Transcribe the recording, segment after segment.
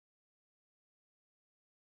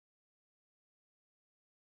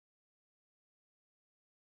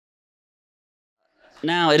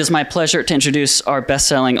Now, it is my pleasure to introduce our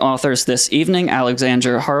best-selling authors this evening,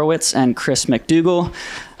 Alexandra Horowitz and Chris McDougall.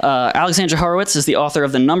 Alexandra Horowitz is the author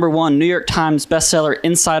of the #1 New York Times bestseller,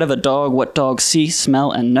 Inside of a Dog, What Dogs See,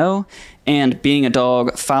 Smell, and Know, and Being a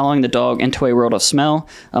Dog, Following the Dog into a World of Smell,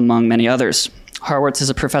 among many others. Horowitz is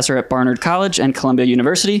a professor at Barnard College and Columbia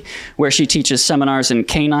University, where she teaches seminars in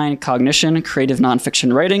canine cognition, creative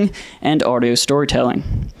nonfiction writing, and audio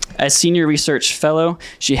storytelling. As senior research fellow,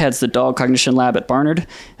 she heads the dog cognition lab at Barnard,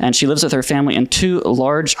 and she lives with her family and 2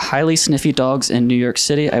 large, highly sniffy dogs in New York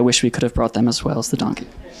City. I wish we could have brought them as well as the donkey.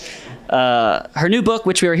 Her new book,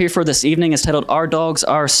 which we are here for this evening, is titled Our Dogs,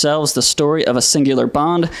 Ourselves, The Story of a Singular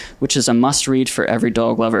Bond, which is a must-read for every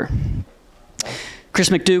dog lover. Chris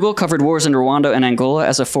McDougall covered wars in Rwanda and Angola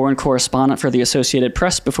as a foreign correspondent for the Associated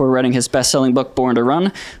Press before writing his best-selling book, Born to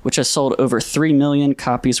Run, which has sold over 3 million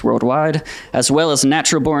copies worldwide, as well as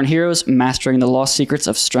Natural-Born Heroes, Mastering the Lost Secrets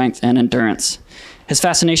of Strength and Endurance. His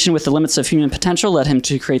fascination with the limits of human potential led him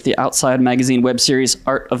to create the Outside magazine web series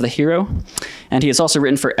Art of the Hero, and he has also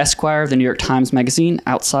written for Esquire, the New York Times Magazine,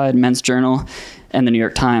 Outside, Men's Journal, and the New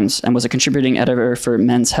York Times, and was a contributing editor for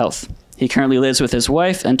Men's Health. He currently lives with his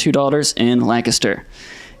wife and 2 daughters in Lancaster.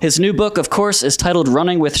 His new book, of course, is titled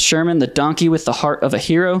Running with Sherman, the Donkey with the Heart of a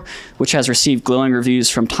Hero, which has received glowing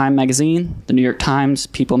reviews from Time Magazine, the New York Times,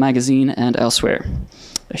 People Magazine, and elsewhere.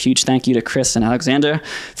 A huge thank you to Chris and Alexandra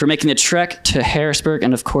for making the trek to Harrisburg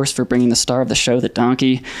and, of course, for bringing the star of the show, the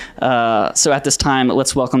donkey. So at this time,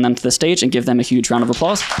 let's welcome them to the stage and give them a huge round of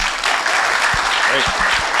applause. Great.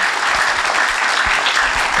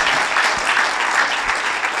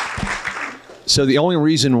 So the only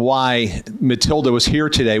reason why Matilda was here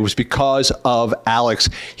today was because of Alex.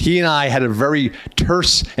 He and I had a very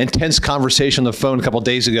terse and tense conversation on the phone a couple of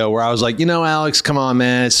days ago where I was like, you know, Alex, come on,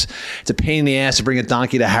 man. It's a pain in the ass to bring a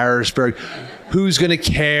donkey to Harrisburg. Who's going to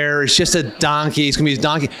care? It's just a donkey. It's going to be his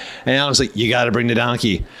donkey. And Alex was like, you got to bring the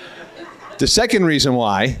donkey. The second reason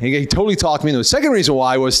why, he totally talked me into it. The second reason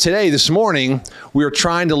why was today, this morning, we were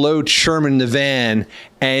trying to load Sherman in the van.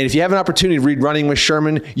 And if you have an opportunity to read Running with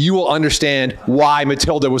Sherman, you will understand why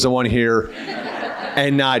Matilda was the one here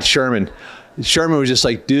and not Sherman. Sherman was just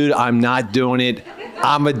like, dude, I'm not doing it.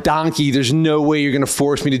 I'm a donkey. There's no way you're going to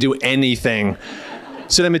force me to do anything.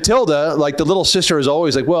 So then Matilda, like the little sister, is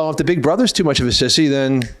always like, well, if the big brother's too much of a sissy,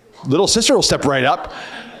 then little sister will step right up.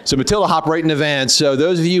 So Matilda hopped right in the van. So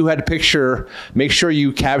those of you who had a picture, make sure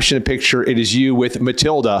you caption a picture. It is you with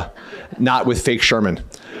Matilda, not with fake Sherman.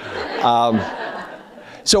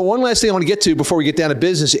 So one last thing I want to get to before we get down to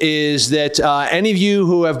business is that any of you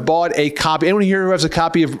who have bought a copy, anyone here who has a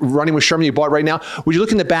copy of Running with Sherman you bought right now, would you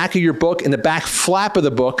look in the back of your book, in the back flap of the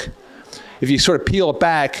book, if you sort of peel it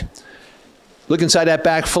back, look inside that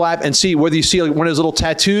back flap and see whether you see like one of those little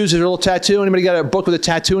tattoos. Is there a little tattoo? Anybody got a book with a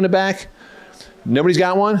tattoo in the back? Nobody's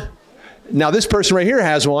got one? Now this person right here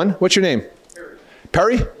has one. What's your name? Perry.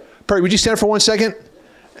 Perry? Perry, would you stand up for 1 second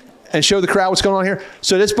and show the crowd what's going on here?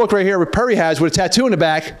 So this book right here, what Perry has with a tattoo in the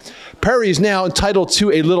back, Perry is now entitled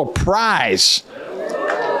to a little prize,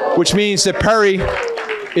 which means that Perry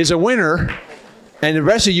is a winner and the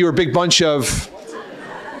rest of you are a big bunch of,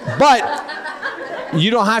 but you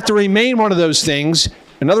don't have to remain one of those things.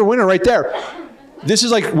 Another winner right there. This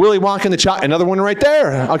is like Willy Wonka and the Chocolate. Another one right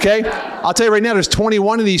there, okay? I'll tell you right now, there's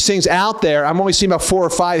 21 of these things out there. I'm only seeing about 4 or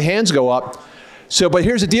 5 hands go up. So, but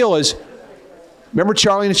here's the deal is, remember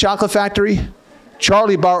Charlie and the Chocolate Factory?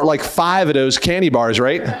 Charlie bought like 5 of those candy bars,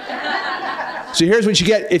 right? So here's what you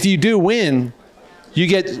get. If you do win, you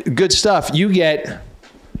get good stuff. You get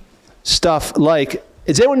stuff like,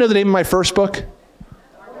 does anyone know the name of my first book?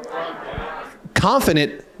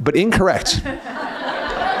 Confident, but incorrect.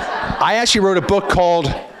 I actually wrote a book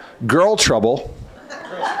called Girl Trouble,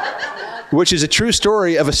 which is a true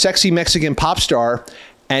story of a sexy Mexican pop star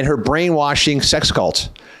and her brainwashing sex cult.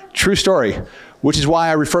 True story, which is why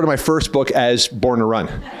I refer to my first book as Born to Run.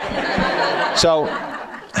 So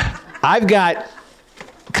I've got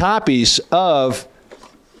copies of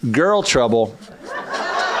Girl Trouble.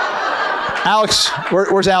 Alex,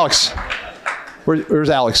 where's Alex? Where's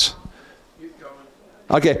Alex?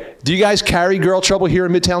 Okay, do you guys carry Girl Trouble here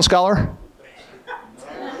in Midtown Scholar?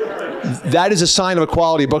 That is a sign of a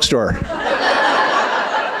quality bookstore.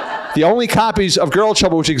 The only copies of Girl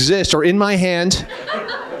Trouble which exist are in my hand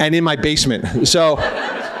and in my basement. So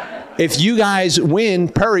if you guys win,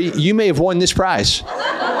 Perry, you may have won this prize.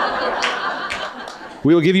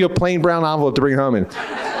 We will give you a plain brown envelope to bring home in.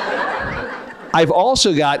 I've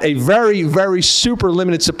also got a very, very super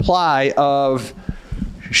limited supply of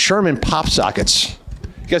Sherman pop sockets.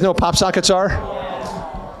 You guys know what pop sockets are?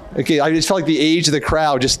 Okay, I just felt like the age of the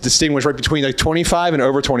crowd just distinguished right between like 25 and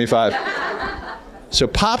over 25. So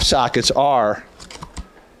pop sockets are,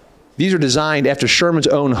 these are designed after Sherman's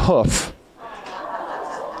own hoof.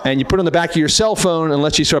 And you put it on the back of your cell phone and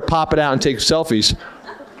lets you sort of pop it out and take selfies.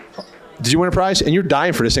 Did you win a prize? And you're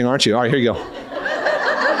dying for this thing, aren't you? All right, here you go.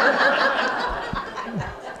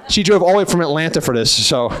 She drove all the way from Atlanta for this,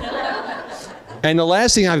 so. And the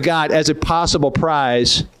last thing I've got as a possible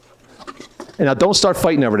prize, and now don't start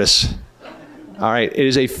fighting over this. All right, it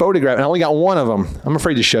is a photograph, and I only got one of them. I'm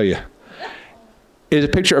afraid to show you. It is a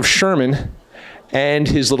picture of Sherman and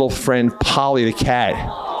his little friend Polly the cat.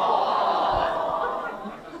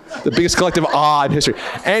 The biggest collective awe in history.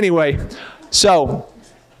 Anyway, so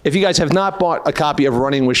if you guys have not bought a copy of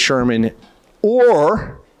Running with Sherman,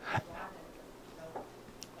 or,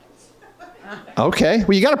 okay,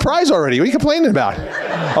 well, you got a prize already. What are you complaining about?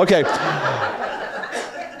 Okay.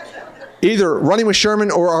 Either Running with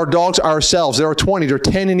Sherman or Our Dogs Ourselves. There are 20. There are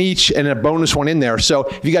 10 in each and a bonus one in there. So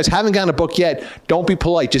if you guys haven't gotten a book yet, don't be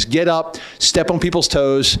polite. Just get up, step on people's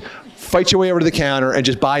toes, fight your way over to the counter, and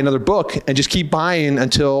just buy another book, and just keep buying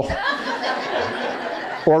until,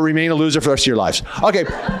 or remain a loser for the rest of your lives. Okay.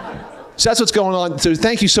 So that's what's going on. So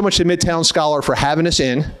thank you so much to Midtown Scholar for having us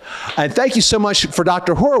in. And thank you so much for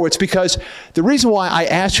Dr. Horowitz, because the reason why I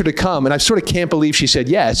asked her to come, and I sort of can't believe she said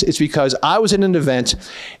yes, is because I was at an event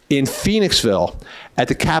in Phoenixville at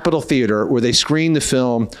the Capitol Theater where they screened the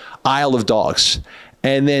film Isle of Dogs.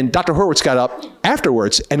 And then Dr. Horowitz got up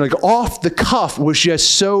afterwards and like off the cuff was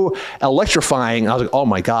just so electrifying. I was like, oh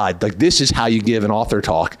my God, like this is how you give an author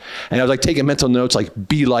talk. And I was like taking mental notes, like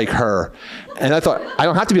be like her. And I thought, I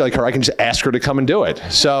don't have to be like her. I can just ask her to come and do it.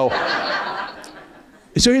 So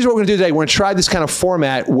here's what we're gonna do today. We're gonna try this kind of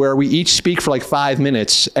format where we each speak for like 5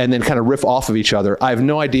 minutes and then kind of riff off of each other. I have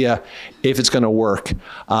no idea if it's gonna work. And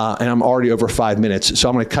I'm already over 5 minutes. So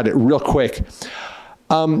I'm gonna cut it real quick.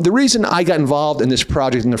 The reason I got involved in this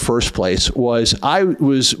project in the first place was I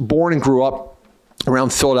was born and grew up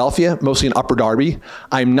around Philadelphia, mostly in Upper Darby.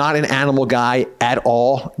 I'm not an animal guy at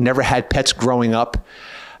all, never had pets growing up.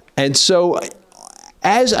 And so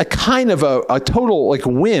as a kind of a total like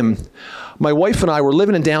whim, my wife and I were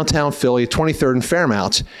living in downtown Philly, 23rd and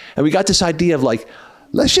Fairmount, and we got this idea of like,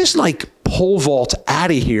 let's just like pole vault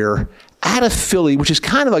out of here, out of Philly, which is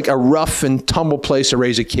kind of like a rough and tumble place to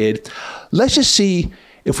raise a kid. Let's just see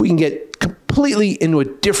if we can get completely into a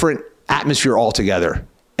different atmosphere altogether.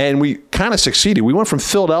 And we kind of succeeded. We went from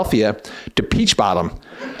Philadelphia to Peach Bottom.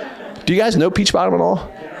 Do you guys know Peach Bottom at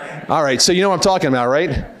all? All right, so you know what I'm talking about,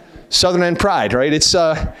 right? Southern End Pride, right? It's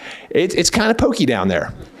kind of pokey down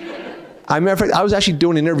there. I was actually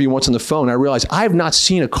doing an interview once on the phone. I realized I have not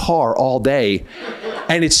seen a car all day,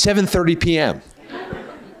 and it's 7:30 p.m.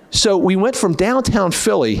 So we went from downtown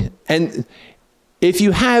Philly, and if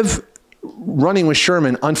you have Running with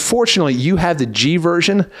Sherman, unfortunately, you have the G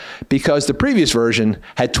version because the previous version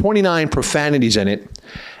had 29 profanities in it.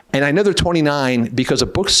 And I know they're 29 because a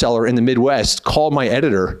bookseller in the Midwest called my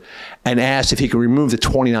editor and asked if he could remove the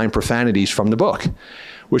 29 profanities from the book,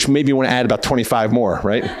 which made me want to add about 25 more,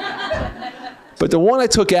 right? But the one I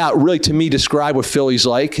took out really, to me, described what Philly's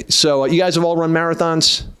like. So you guys have all run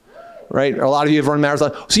marathons? Right? A lot of you have run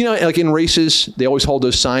marathons. So, you know, like in races, they always hold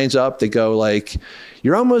those signs up. They go like,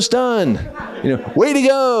 you're almost done. You know, way to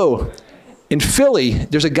go. In Philly,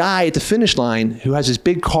 there's a guy at the finish line who has this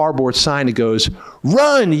big cardboard sign that goes,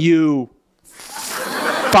 run, you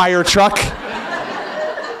fire truck.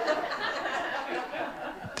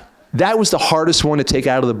 That was the hardest one to take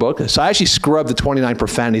out of the book. So I actually scrubbed the 29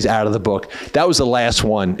 profanities out of the book. That was the last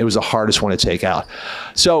one. It was the hardest one to take out.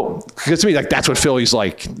 So, because to me, like, that's what Philly's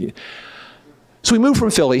like. So we moved from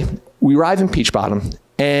Philly, we arrive in Peach Bottom,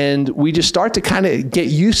 and we just start to kind of get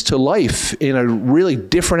used to life in a really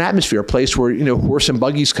different atmosphere, a place where, you know, horse and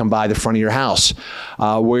buggies come by the front of your house,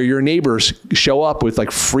 where your neighbors show up with like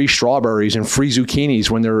free strawberries and free zucchinis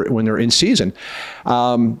when they're in season.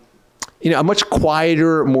 You know, a much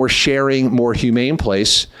quieter, more sharing, more humane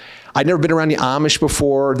place. I'd never been around the Amish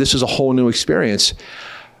before. This is a whole new experience.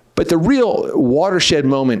 But the real watershed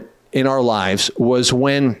moment in our lives was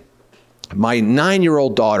when my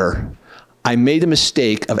 9-year-old daughter, I made the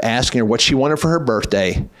mistake of asking her what she wanted for her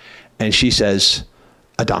birthday, and she says,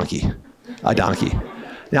 a donkey, a donkey.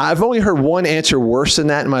 Now, I've only heard one answer worse than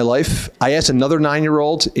that in my life. I asked another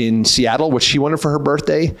 9-year-old in Seattle what she wanted for her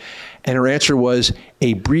birthday, and her answer was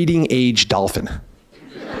a breeding age dolphin.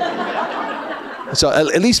 So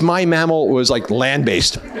at least my mammal was like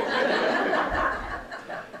land-based.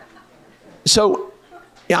 So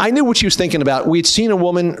yeah, I knew what she was thinking about. We'd seen a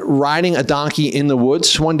woman riding a donkey in the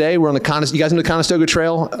woods one day. We're on the you guys know the Conestoga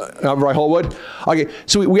Trail over by Holwood? Okay,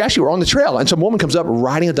 so we actually were on the trail, and some woman comes up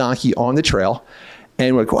riding a donkey on the trail.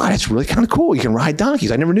 And we're like, wow, that's really kind of cool. You can ride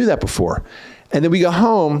donkeys. I never knew that before. And then we go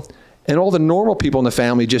home, and all the normal people in the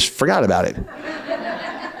family just forgot about it.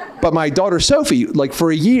 But my daughter, Sophie, like for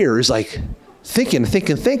a year is like thinking.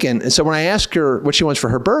 And so when I ask her what she wants for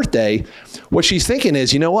her birthday, what she's thinking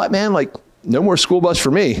is, you know what, man, like no more school bus for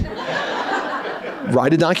me.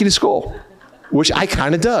 Ride a donkey to school, which I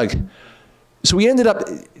kind of dug. So we ended up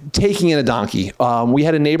taking in a donkey. We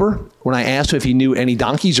had a neighbor. When I asked him if he knew any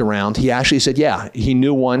donkeys around, he actually said, yeah, he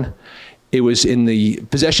knew one. It was in the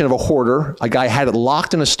possession of a hoarder. A guy had it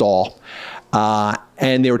locked in a stall,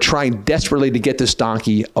 and they were trying desperately to get this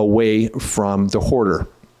donkey away from the hoarder.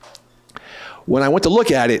 When I went to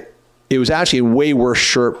look at it, it was actually in way worse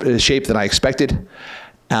shape than I expected.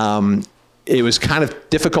 It was kind of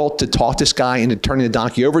difficult to talk this guy into turning the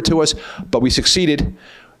donkey over to us, but we succeeded.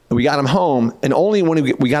 We got him home, and only when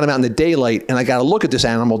we got him out in the daylight and I got to look at this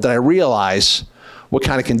animal did I realize what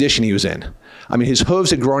kind of condition he was in. I mean, his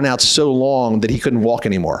hooves had grown out so long that he couldn't walk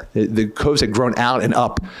anymore. The hooves had grown out and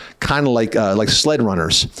up, kind of like sled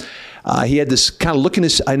runners. He had this kind of look in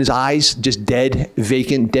his eyes, just dead,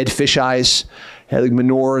 vacant, dead fish eyes, had like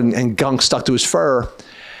manure and gunk stuck to his fur.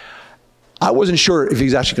 I wasn't sure if he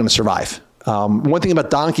was actually going to survive. One thing about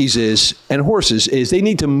donkeys and horses is they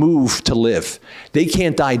need to move to live. They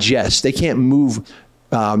can't digest. They can't move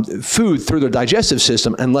food through their digestive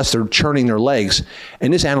system unless they're churning their legs.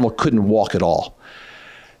 And this animal couldn't walk at all.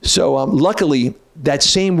 So luckily, that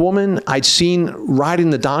same woman I'd seen riding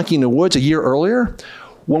the donkey in the woods a year earlier,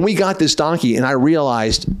 when we got this donkey and I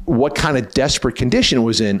realized what kind of desperate condition it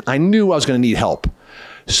was in, I knew I was going to need help.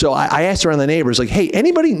 So I asked around the neighbors, like, hey,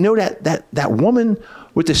 anybody know that woman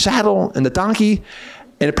with the saddle and the donkey?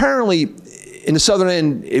 And apparently, in the southern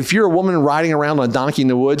end, if you're a woman riding around on a donkey in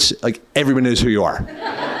the woods, like, everyone knows who you are.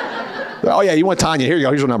 Oh, yeah, you want Tanya. Here you go.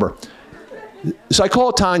 Here's her number. So I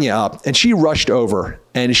called Tanya up, and she rushed over.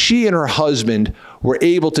 And she and her husband were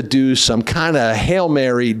able to do some kind of Hail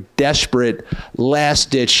Mary, desperate,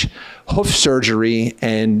 last-ditch hoof surgery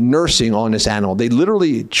and nursing on this animal. They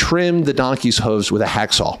literally trimmed the donkey's hooves with a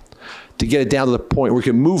hacksaw to get it down to the point where it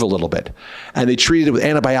could move a little bit. And they treated it with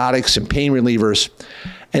antibiotics and pain relievers.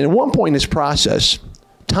 And at one point in this process,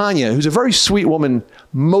 Tanya, who's a very sweet woman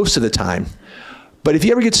most of the time, but if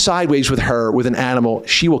you ever get sideways with her, with an animal,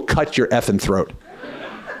 she will cut your effing throat.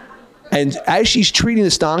 And as she's treating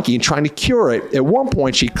this donkey and trying to cure it, at one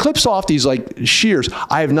point she clips off these like shears.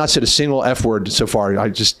 I have not said a single F word so far. I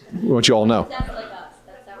just want you all to know.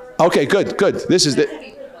 Okay, good. This is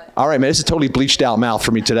the, all right, man, this is a totally bleached out mouth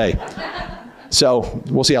for me today. So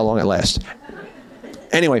we'll see how long it lasts.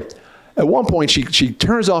 Anyway, at one point she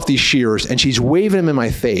turns off these shears and she's waving them in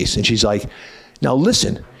my face. And she's like, now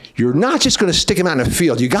listen, you're not just going to stick him out in the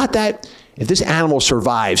field. You got that? If this animal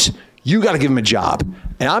survives, you got to give him a job.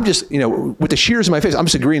 And I'm just, with the shears in my face, I'm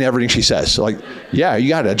just agreeing to everything she says. So like, yeah, you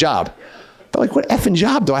got a job. But like, what effing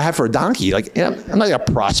job do I have for a donkey? Like, I'm not like a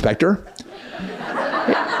prospector.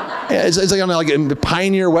 It's like I'm like in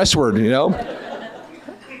Pioneer Westward,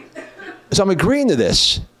 So I'm agreeing to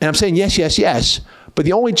this, and I'm saying yes. But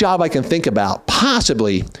the only job I can think about,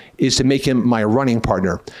 possibly, is to make him my running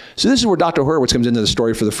partner. So this is where Dr. Horowitz comes into the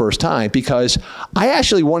story for the first time, because I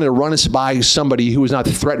actually wanted to run by somebody who was not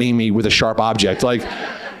threatening me with a sharp object. Like,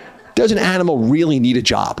 does an animal really need a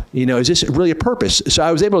job? Is this really a purpose? So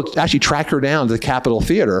I was able to actually track her down to the Capitol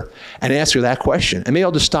Theater and ask her that question. And maybe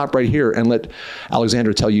I'll just stop right here and let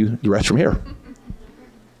Alexandra tell you the rest from here.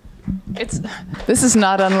 This is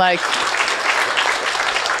not unlike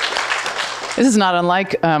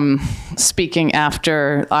speaking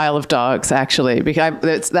after Isle of Dogs, actually,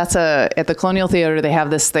 because at the Colonial Theater they have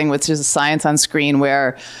this thing which is science on screen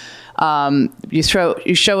where you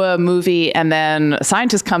show a movie and then a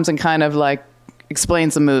scientist comes and kind of like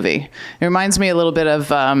explains the movie. It reminds me a little bit of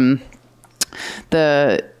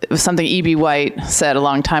something E.B. White said a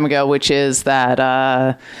long time ago, which is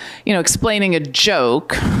that, explaining a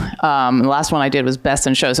joke, the last one I did was Best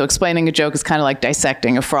in Show. So explaining a joke is kind of like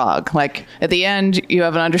dissecting a frog. Like at the end, you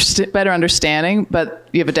have an better understanding, but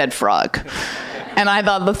you have a dead frog. And I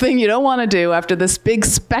thought the thing you don't want to do after this big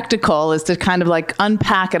spectacle is to kind of like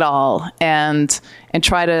unpack it all and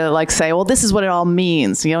try to like say, well, this is what it all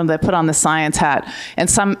means. They put on the science hat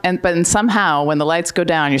but somehow when the lights go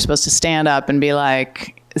down, you're supposed to stand up and be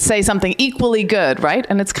like, say something equally good, right?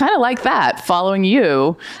 And it's kind of like that, following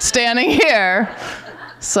you, standing here.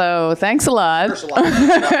 So thanks a lot.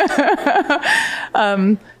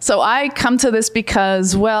 So I come to this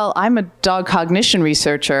because, well, I'm a dog cognition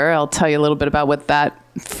researcher. I'll tell you a little bit about what that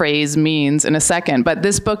phrase means in a second. But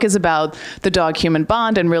this book is about the dog-human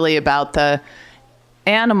bond and really about the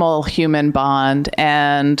animal-human bond.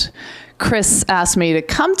 And Chris asked me to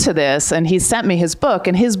come to this, and he sent me his book,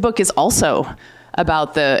 and his book is also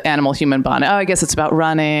about the animal-human bond. Oh, I guess it's about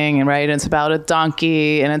running, and right, and it's about a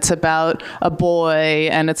donkey, and it's about a boy,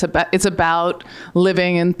 and it's about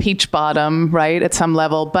living in Peach Bottom, right, at some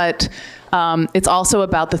level. But it's also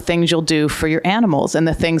about the things you'll do for your animals and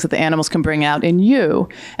the things that the animals can bring out in you.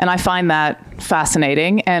 And I find that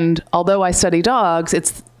fascinating. And although I study dogs,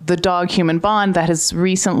 it's the dog-human bond that has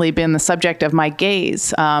recently been the subject of my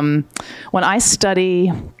gaze. When I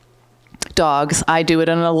study dogs, I do it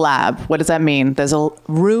in a lab. What does that mean? There's a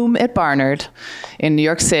room at Barnard in New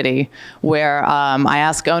York City where I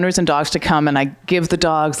ask owners and dogs to come, and I give the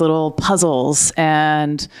dogs little puzzles,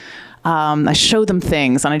 and I show them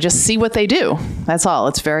things, and I just see what they do. That's all.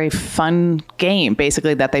 It's a very fun game,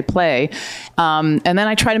 basically, that they play. And then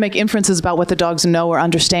I try to make inferences about what the dogs know or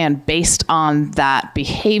understand based on that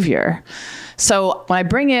behavior. So when I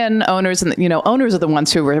bring in owners, and owners are the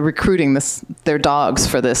ones who are recruiting their dogs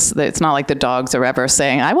for this. It's not like the dogs are ever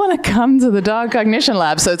saying, I want to come to the dog cognition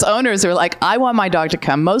lab. So it's owners who are like, I want my dog to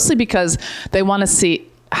come, mostly because they want to see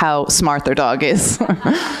how smart their dog is.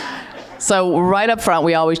 So right up front,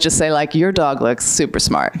 we always just say, like, your dog looks super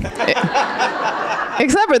smart.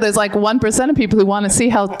 Except for there's like 1% of people who want to see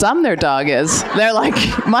how dumb their dog is. They're like,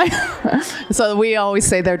 so we always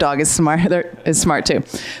say their dog is smart. Is smart too.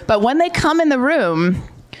 But when they come in the room,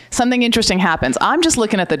 something interesting happens. I'm just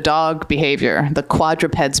looking at the dog behavior, the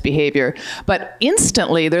quadruped's behavior, but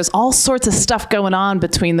instantly there's all sorts of stuff going on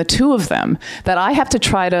between the two of them that I have to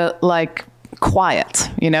try to quiet.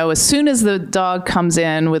 As soon as the dog comes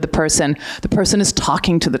in with the person is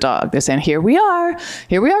talking to the dog. They're saying, here we are,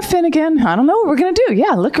 Finnegan. I don't know what we're going to do.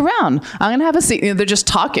 Yeah, look around. I'm going to have a seat. They're just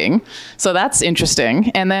talking. So that's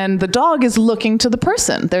interesting. And then the dog is looking to the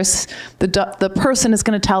person. There's the person is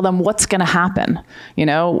going to tell them what's going to happen.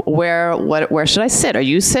 Where should I sit? Are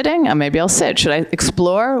you sitting? Maybe I'll sit. Should I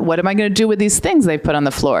explore? What am I going to do with these things they've put on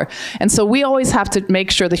the floor? And so we always have to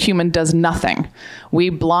make sure the human does nothing. We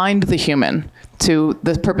blind the human to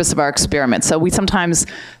the purpose of our experiment. So we sometimes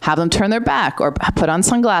have them turn their back or put on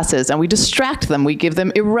sunglasses, and we distract them. We give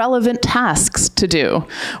them irrelevant tasks to do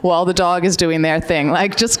while the dog is doing their thing.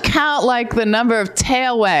 Like, just count the number of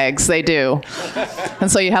tail wags they do. And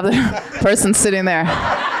so you have the person sitting there.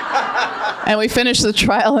 And we finish the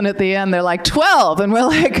trial, and at the end, they're like, 12. And we're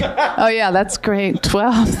like, oh yeah, that's great,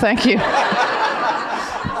 12, thank you.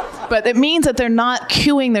 But it means that they're not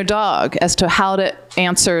cueing their dog as to how to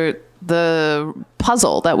answer the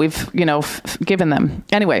puzzle that we've, given them.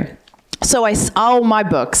 Anyway, so all my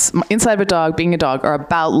books, Inside of a Dog, Being a Dog, are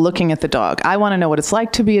about looking at the dog. I want to know what it's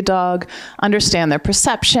like to be a dog, understand their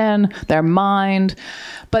perception, their mind.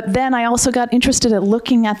 But then I also got interested at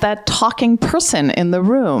looking at that talking person in the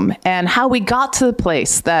room and how we got to the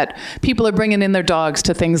place that people are bringing in their dogs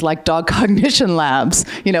to things like dog cognition labs,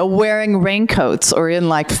 wearing raincoats or in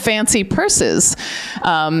fancy purses,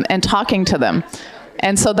 and talking to them.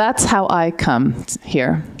 And so that's how I come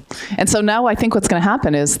here. And so now I think what's going to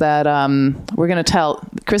happen is that we're going to tell,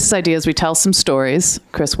 Chris's idea is we tell some stories.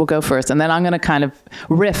 Chris will go first, and then I'm going to kind of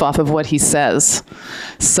riff off of what he says.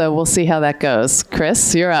 So we'll see how that goes.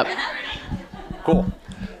 Chris, you're up. Cool.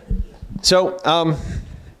 So,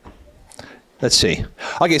 let's see.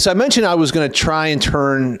 Okay, so I mentioned I was going to try and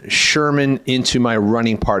turn Sherman into my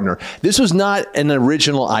running partner. This was not an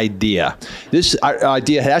original idea. This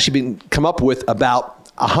idea had actually been come up with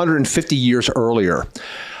about 150 years earlier.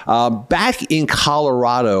 Back in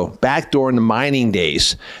Colorado, back during the mining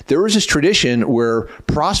days, there was this tradition where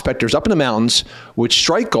prospectors up in the mountains would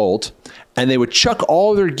strike gold, and they would chuck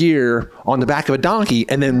all their gear on the back of a donkey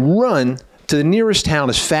and then run to the nearest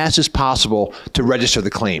town as fast as possible to register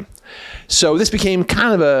the claim. So this became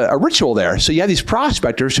kind of a ritual there. So you have these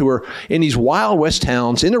prospectors who are in these Wild West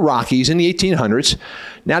towns in the Rockies in the 1800s.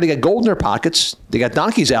 Now they got gold in their pockets. They got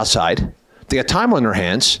donkeys outside. They got time on their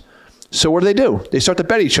hands. So what do? They start to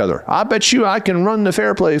bet each other. I bet you I can run the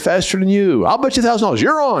fair play faster than you. I'll bet you $1,000.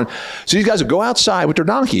 You're on. So these guys will go outside with their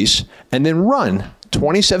donkeys and then run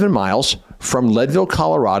 27 miles from Leadville,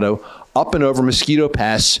 Colorado, up and over Mosquito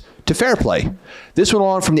Pass to fair play. This went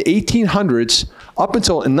on from the 1800s up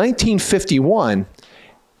until in 1951,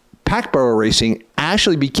 pack burro racing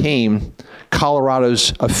actually became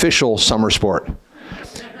Colorado's official summer sport.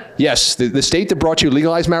 Yes, the state that brought you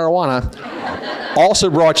legalized marijuana also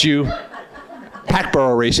brought you pack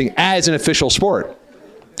burro racing as an official sport.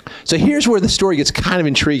 So here's where the story gets kind of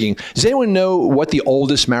intriguing. Does anyone know what the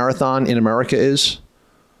oldest marathon in America is?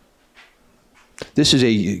 This is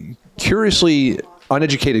a curiously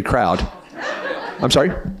uneducated crowd. I'm sorry?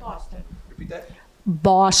 Boston. Repeat that.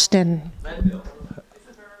 Boston. Leadville.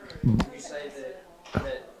 You say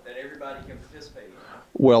that everybody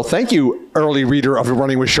Well, thank you, early reader of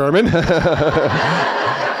Running with Sherman.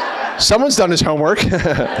 Someone's done his homework.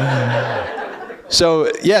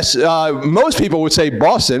 So, yes, most people would say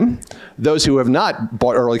Boston, those who have not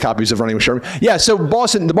bought early copies of Running with Sherman. Yeah, so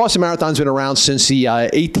the Boston Marathon's been around since the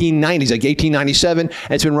 1890s, like 1897,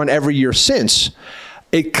 and it's been run every year since.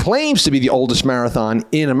 It claims to be the oldest marathon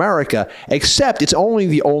in America, except it's only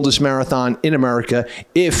the oldest marathon in America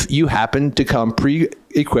if you happen to come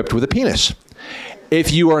pre-equipped with a penis.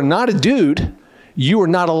 If you are not a dude, you are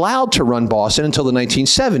not allowed to run Boston until the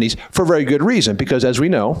 1970s for a very good reason, because as we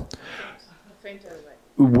know,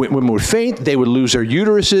 women would faint, they would lose their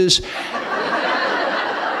uteruses.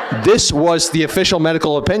 This was the official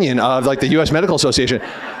medical opinion of like the U.S. Medical Association.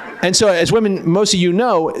 And so as women, most of you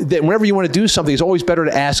know that whenever you want to do something, it's always better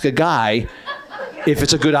to ask a guy if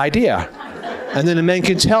it's a good idea. And then the men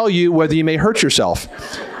can tell you whether you may hurt yourself.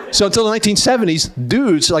 So until the 1970s,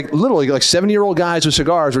 dudes, like literally like 70-year-old guys with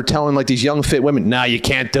cigars were telling like these young fit women, "No, you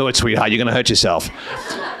can't do it, sweetheart, you're going to hurt yourself."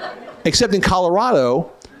 Except in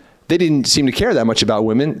Colorado, they didn't seem to care that much about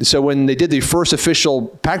women. So when they did the first official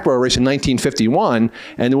pack burro race in 1951,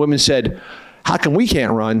 and the women said, "How come we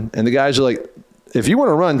can't run?" And the guys are like, "If you want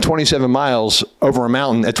to run 27 miles over a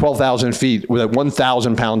mountain at 12,000 feet with a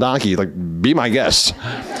 1,000-pound donkey, like, be my guest."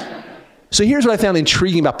 So here's what I found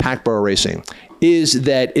intriguing about pack burro racing, is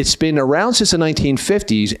that it's been around since the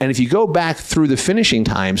 1950s, and if you go back through the finishing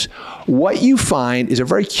times, what you find is a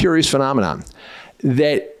very curious phenomenon,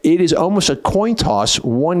 that it is almost a coin toss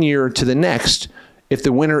one year to the next if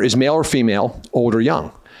the winner is male or female, old or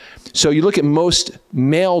young. So you look at most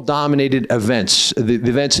male-dominated events, the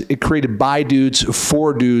events created by dudes,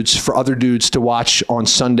 for dudes, for other dudes to watch on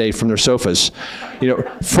Sunday from their sofas. You know,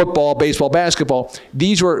 football, baseball, basketball.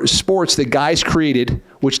 These were sports that guys created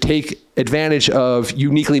which take advantage of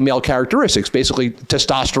uniquely male characteristics, basically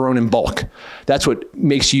testosterone in bulk. That's what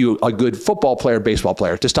makes you a good football player, baseball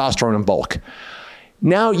player, testosterone in bulk.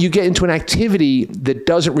 Now you get into an activity that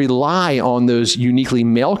doesn't rely on those uniquely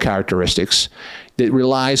male characteristics, that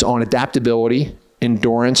relies on adaptability,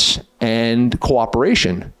 endurance, and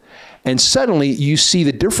cooperation. And suddenly you see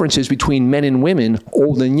the differences between men and women,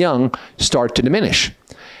 old and young, start to diminish.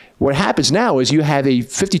 What happens now is you have a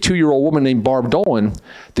 52-year-old woman named Barb Dolan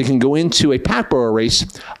that can go into a pack burro race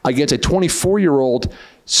against a 24-year-old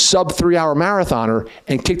sub-3-hour marathoner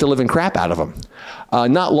and kick the living crap out of them.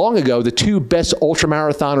 Not long ago, the two best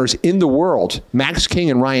ultramarathoners in the world, Max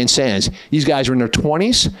King and Ryan Sands, these guys are in their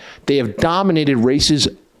 20s. They have dominated races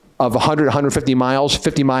of 100, 150 miles,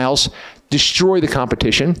 50 miles, destroy the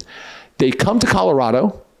competition. They come to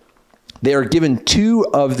Colorado. They are given two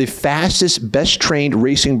of the fastest, best-trained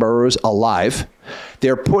racing burros alive.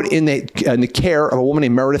 They're put in the care of a woman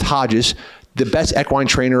named Meredith Hodges, the best equine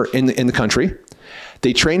trainer in the country.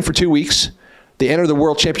 They train for 2 weeks. They enter the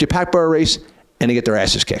World Championship pack burro race, and they get their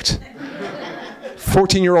asses kicked.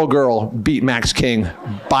 14-year-old girl beat Max King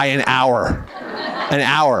by an hour. An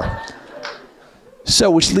hour.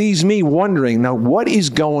 So, which leaves me wondering, now what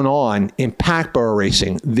is going on in pack burro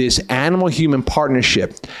racing, this animal-human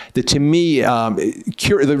partnership that to me,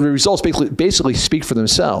 the results basically speak for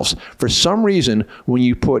themselves. For some reason, when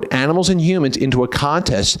you put animals and humans into a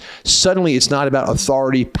contest, suddenly it's not about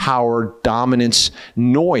authority, power, dominance,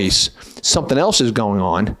 noise. Something else is going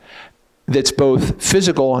on that's both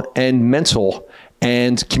physical and mental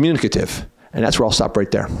and communicative. And that's where I'll stop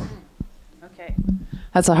right there. Okay.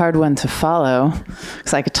 That's a hard one to follow,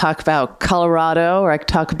 because I could talk about Colorado, or I could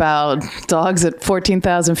talk about dogs at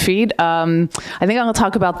 14,000 feet. I think I'll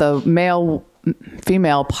talk about the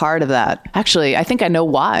male-female part of that. Actually, I think I know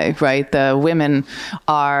why, right? The women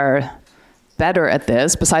are better at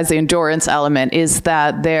this, besides the endurance element, is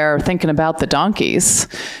that they're thinking about the donkeys.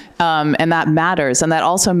 And that matters. And that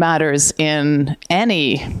also matters in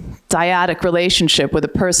any dyadic relationship with a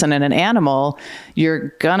person and an animal. You're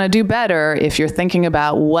gonna do better if you're thinking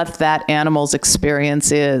about what that animal's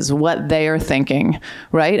experience is, what they are thinking,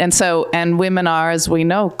 right? And so, and women are, as we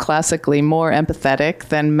know, classically more empathetic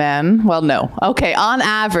than men. Well, no, okay, on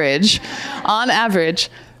average,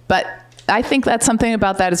 but I think that's something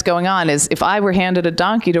about that is going on, is if I were handed a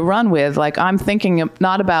donkey to run with, like, I'm thinking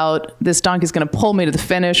not about this donkey's going to pull me to the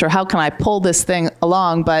finish or how can I pull this thing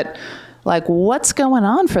along, but like, what's going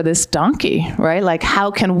on for this donkey, right? Like,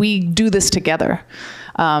 how can we do this together?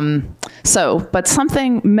 But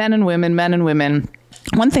something, men and women,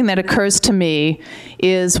 one thing that occurs to me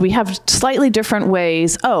is we have slightly different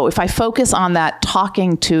ways. Oh, if I focus on that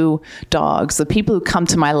talking to dogs, the people who come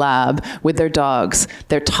to my lab with their dogs,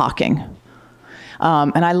 they're talking.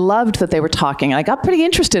 And I loved that they were talking. And I got pretty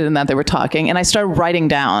interested in that they were talking. And I started writing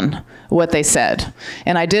down what they said.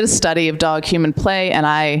 And I did a study of dog-human play,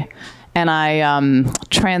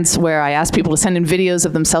 where I asked people to send in videos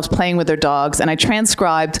of themselves playing with their dogs, and I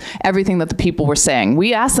transcribed everything that the people were saying.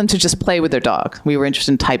 We asked them to just play with their dog. We were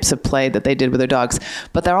interested in types of play that they did with their dogs,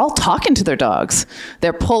 but they're all talking to their dogs.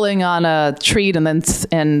 They're pulling on a treat or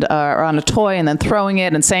on a toy and then throwing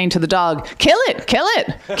it and saying to the dog, kill it, kill it,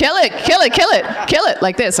 kill it, kill it, kill it, kill it,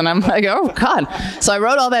 like this. And I'm like, oh God. So I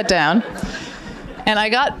wrote all that down, and I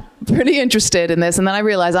got pretty interested in this, and then I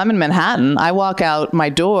realized I'm in Manhattan. I walk out my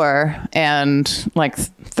door, and like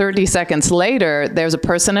 30 seconds later, there's a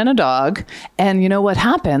person and a dog. And you know what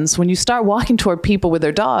happens when you start walking toward people with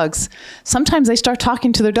their dogs? Sometimes they start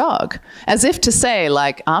talking to their dog, as if to say,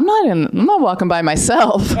 like, I'm not walking by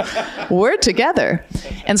myself. We're together.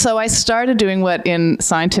 And so I started doing what in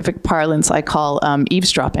scientific parlance I call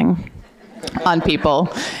eavesdropping on people,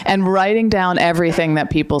 and writing down everything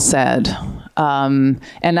that people said. And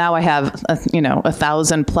now I have,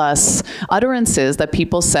 1,000+ utterances that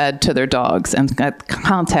people said to their dogs, and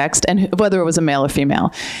context, and whether it was a male or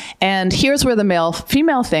female. And here's where the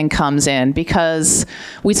male-female thing comes in, because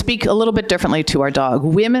we speak a little bit differently to our dog.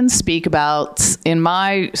 Women speak about, in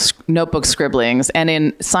my notebook scribblings and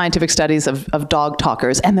in scientific studies of dog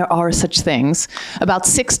talkers, and there are such things, about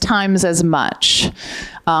 6 times as much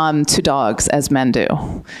to dogs as men do.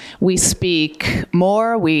 We speak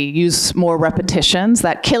more, we use more repetitions.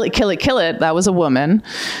 That kill it, kill it, kill it, that was a woman.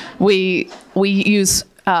 We use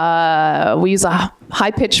a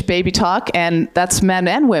high-pitched baby talk, and that's men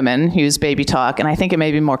and women use baby talk, and I think it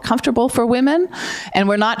may be more comfortable for women, and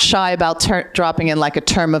we're not shy about dropping in like a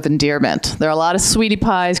term of endearment. There are a lot of sweetie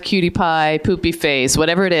pies, cutie pie, poopy face,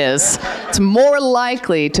 whatever it is. It's more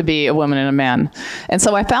likely to be a woman and a man. And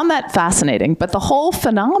so I found that fascinating, but the whole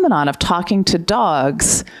phenomenon of talking to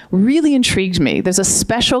dogs really intrigued me. There's a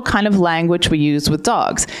special kind of language we use with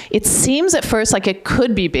dogs. It seems at first like it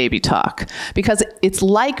could be baby talk, because it's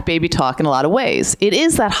like baby talk in a lot of ways. It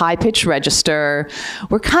is that high-pitched register.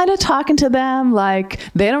 We're kind of talking to them like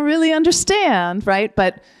they don't really understand, right?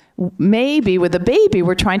 But maybe with a baby,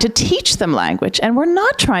 we're trying to teach them language, and we're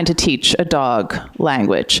not trying to teach a dog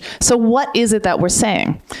language. So what is it that we're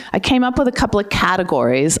saying? I came up with a couple of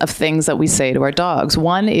categories of things that we say to our dogs.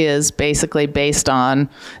 One is basically based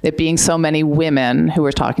on it being so many women who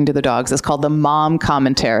are talking to their dogs. It's called the mom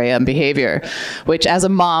commentary on behavior, which as a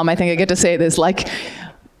mom, I think I get to say this, like,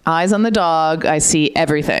 eyes on the dog, I see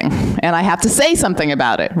everything, and I have to say something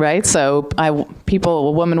about it, right? So a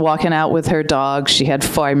woman walking out with her dog, she had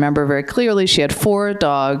 4, I remember very clearly, she had 4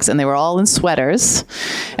 dogs, and they were all in sweaters,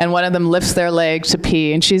 and one of them lifts their leg to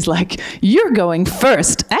pee, and she's like, "You're going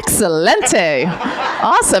first, excelente,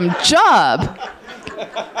 awesome job."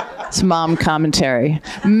 It's mom commentary.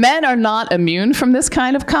 Men are not immune from this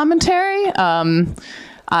kind of commentary.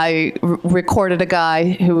 I recorded a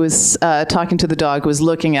guy who was talking to the dog, who was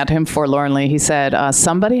looking at him forlornly. He said,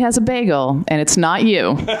 somebody has a bagel, and it's not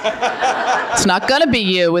you. It's not going to be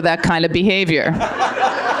you with that kind of behavior.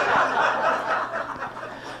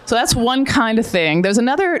 So that's one kind of thing. There's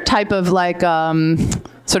another type of like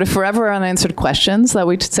sort of forever unanswered questions that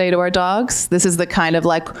we say to our dogs. This is the kind of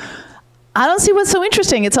like, I don't see what's so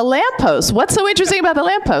interesting. It's a lamppost. What's so interesting about the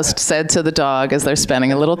lamppost? Said to the dog as they're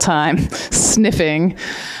spending a little time sniffing.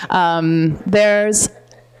 There's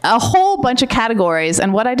a whole bunch of categories,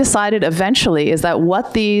 and what I decided eventually is that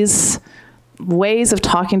what these ways of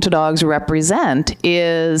talking to dogs represent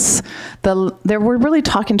is we're really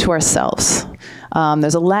talking to ourselves.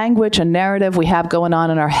 There's a language, a narrative we have going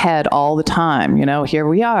on in our head all the time. You know, here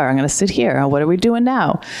we are, I'm going to sit here. What are we doing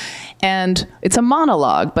now? And it's a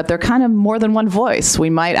monologue, but they're kind of more than one voice. We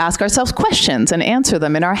might ask ourselves questions and answer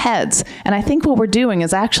them in our heads. And I think what we're doing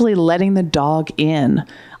is actually letting the dog in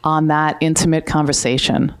on that intimate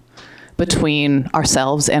conversation between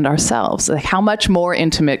ourselves and ourselves. Like, how much more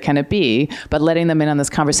intimate can it be, but letting them in on this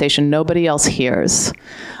conversation nobody else hears?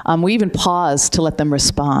 We even pause to let them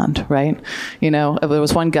respond, right? You know, there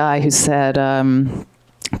was one guy who said,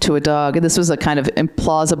 to a dog, this was a kind of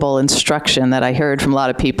implausible instruction that I heard from a lot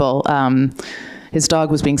of people. His dog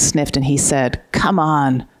was being sniffed, and he said, "Come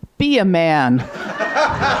on, be a man."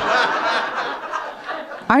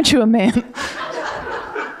 Aren't you a man?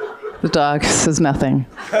 The dog says nothing.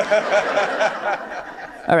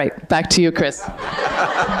 All right, back to you, Chris.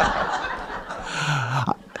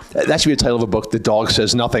 That should be the title of a book, The Dog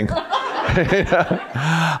Says Nothing.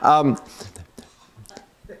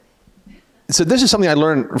 So this is something I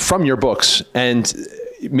learned from your books, and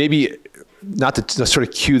maybe not to sort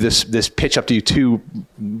of cue this pitch up to you too,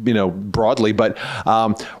 broadly, but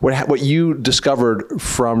what you discovered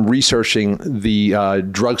from researching the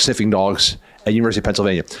drug sniffing dogs at University of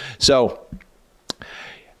Pennsylvania. So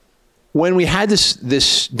when we had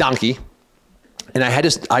this donkey, and I had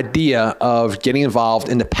this idea of getting involved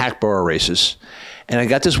in the pack burro races, and I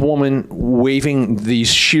got this woman waving these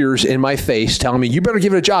shears in my face, telling me, "You better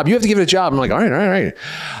give it a job. You have to give it a job." I'm like, all right.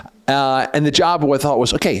 And the job, what I thought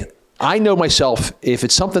was, okay, I know myself, if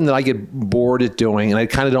it's something that I get bored at doing and I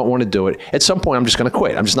kind of don't want to do it, at some point I'm just going to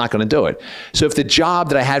quit. I'm just not going to do it. So if the job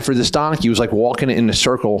that I had for this donkey was like walking in a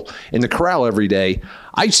circle in the corral every day,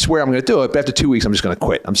 I swear I'm going to do it, but after 2 weeks, I'm just going to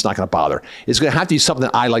quit. I'm just not going to bother. It's going to have to be something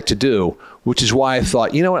that I like to do, which is why I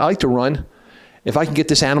thought, you know what, I like to run. If I can get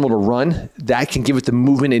this animal to run, that can give it the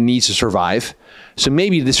movement it needs to survive. So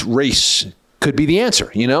maybe this race could be the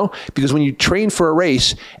answer, because when you train for a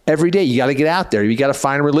race every day, you got to get out there. You got to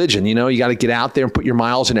find religion, you got to get out there and put your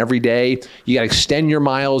miles in every day. You got to extend your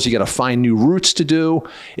miles. You got to find new routes to do.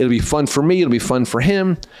 It'll be fun for me. It'll be fun for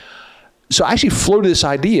him. So I actually floated this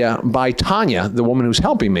idea by Tanya, the woman who's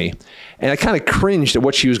helping me. And I kind of cringed at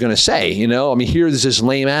what she was going to say. Here's this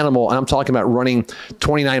lame animal, and I'm talking about running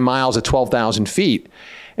 29 miles at 12,000 feet.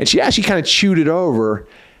 And she actually kind of chewed it over.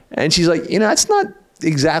 And she's like, that's not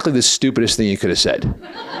exactly the stupidest thing you could have said.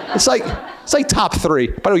 It's like top 3.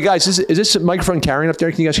 By the way, guys, is this microphone carrying up there?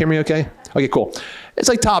 Can you guys hear me okay? Okay, cool. It's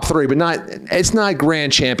like top 3, but it's not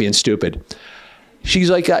grand champion stupid.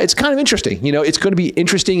 She's like, it's kind of interesting. It's going to be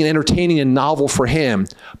interesting and entertaining and novel for him.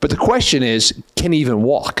 But the question is, can he even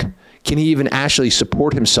walk? Can he even actually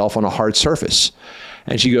support himself on a hard surface?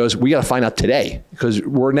 And she goes, we got to find out today, because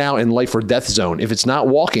we're now in life or death zone. If it's not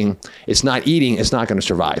walking, it's not eating, it's not going to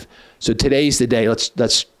survive. So today's the day.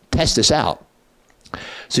 Let's test this out.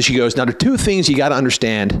 So she goes, now there are 2 things you got to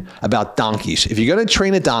understand about donkeys. If you're going to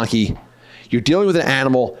train a donkey, you're dealing with an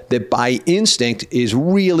animal that by instinct is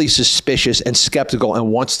really suspicious and skeptical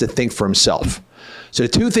and wants to think for himself. So the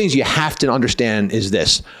 2 things you have to understand is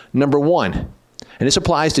this. Number 1, and this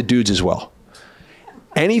applies to dudes as well.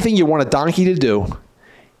 Anything you want a donkey to do,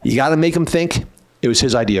 you got to make him think it was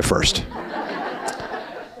his idea first.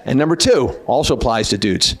 And number 2 also applies to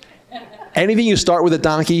dudes. Anything you start with a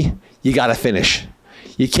donkey, you got to finish.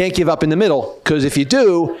 You can't give up in the middle, because if you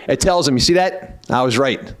do, it tells him, you see that? I was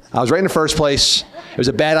right. I was right in the first place. It was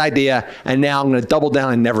a bad idea, and now I'm going to double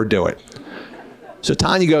down and never do it. So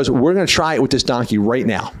Tanya goes, we're going to try it with this donkey right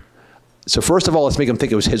now. So first of all, let's make him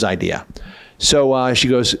think it was his idea. So she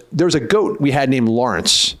goes, there was a goat we had named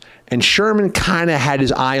Lawrence, and Sherman kind of had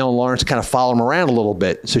his eye on Lawrence, kind of follow him around a little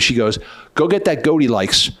bit. So she goes, go get that goat he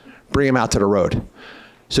likes, bring him out to the road.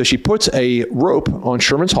 So she puts a rope on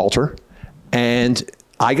Sherman's halter, and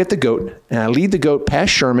I get the goat, and I lead the goat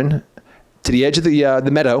past Sherman to the edge of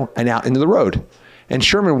the meadow and out into the road. And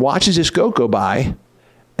Sherman watches this goat go by,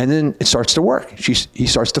 and then it starts to work. He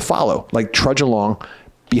starts to follow, like trudge along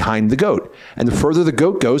behind the goat. And the further the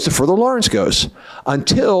goat goes, the further Lawrence goes,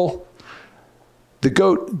 until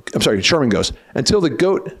Sherman goes, until the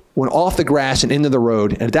goat went off the grass and into the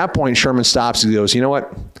road. And at that point, Sherman stops and goes, you know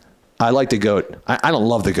what? I like the goat. I don't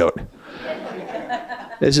love the goat.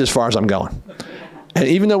 This is as far as I'm going. And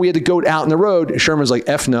even though we had the goat out in the road, Sherman's like,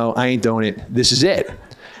 F no, I ain't doing it. This is it.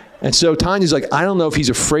 And so Tanya's like, I don't know if he's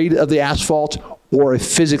afraid of the asphalt or if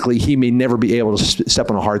physically he may never be able to step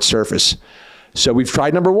on a hard surface. So we've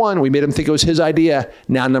tried number 1. We made him think it was his idea.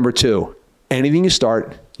 Now number 2, anything you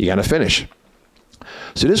start, you got to finish.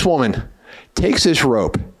 So this woman takes this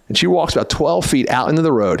rope and she walks about 12 feet out into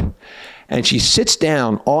the road, and she sits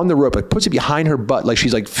down on the rope, like puts it behind her butt, like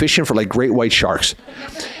she's like fishing for like great white sharks.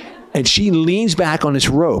 And she leans back on this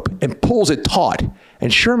rope and pulls it taut.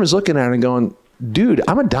 And Sherman's looking at her and going, dude,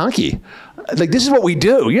 I'm a donkey. Like, this is what we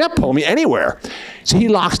do. You're not pulling me anywhere. So he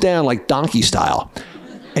locks down like donkey style.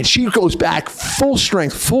 And she goes back full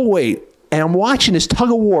strength, full weight. And I'm watching this tug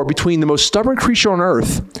of war between the most stubborn creature on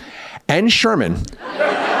earth and Sherman.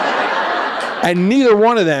 And neither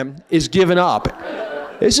one of them is giving up.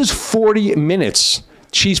 This is 40 minutes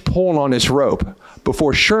she's pulling on this rope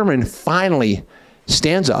before Sherman finally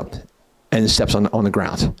stands up and steps on the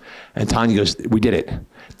ground. And Tanya goes, we did it.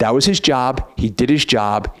 That was his job. He did his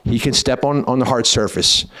job. He can step on the hard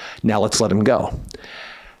surface. Now let's let him go.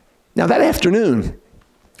 Now that afternoon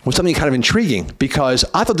was something kind of intriguing, because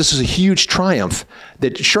I thought this was a huge triumph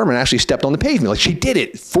that Sherman actually stepped on the pavement. Like, she did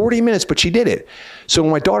it. 40 minutes, but she did it. So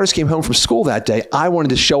when my daughters came home from school that day, I wanted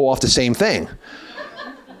to show off the same thing.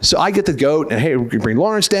 So I get the goat, and hey, we bring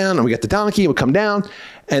Lawrence down, and we get the donkey, we'll come down.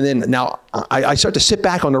 And then now I start to sit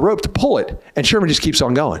back on the rope to pull it, and Sherman just keeps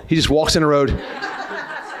on going. He just walks in the road, and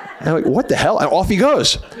I'm like, what the hell? And off he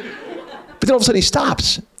goes. But then all of a sudden he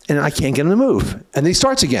stops, and I can't get him to move. And then he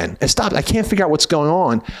starts again. It stops. I can't figure out what's going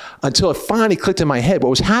on until it finally clicked in my head. What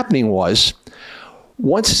was happening was,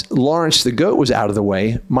 once Lawrence the goat was out of the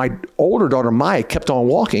way, my older daughter Maya kept on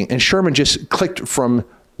walking, and Sherman just clicked from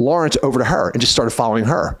Lawrence over to her and just started following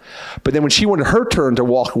her. But then when she wanted her turn to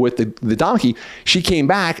walk with the donkey, she came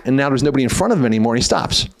back, and now there's nobody in front of him anymore, and he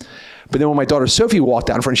stops. But then when my daughter Sophie walked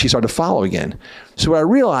out in front, she started to follow again. So what I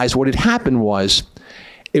realized what had happened was,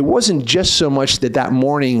 it wasn't just so much that that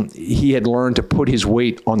morning he had learned to put his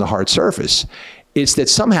weight on the hard surface. It's that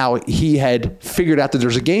somehow he had figured out that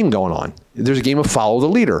there's a game going on. There's a game of follow the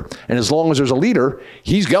leader. And as long as there's a leader,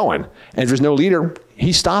 he's going. And if there's no leader,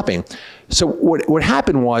 he's stopping. So what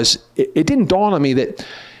happened was, it didn't dawn on me that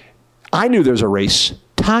I knew there's a race.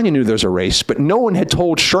 Tanya knew there's a race, but no one had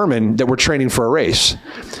told Sherman that we're training for a race.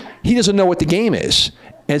 He doesn't know what the game is.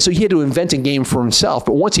 And so he had to invent a game for himself.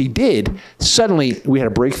 But once he did, suddenly we had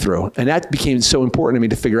a breakthrough. And that became so important to me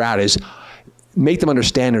to figure out, is make them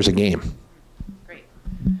understand there's a game. Great.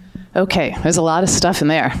 Okay, there's a lot of stuff in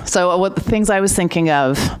there. So what the things I was thinking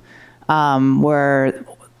of were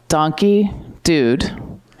donkey, dude.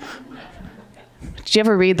 Did you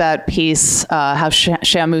ever read that piece, How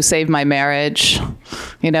Shamu Saved My Marriage?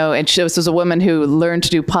 You know, and this was a woman who learned to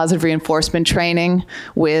do positive reinforcement training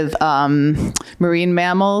with marine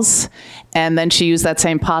mammals, and then she used that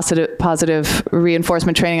same positive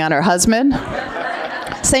reinforcement training on her husband.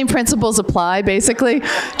 Same principles apply, basically.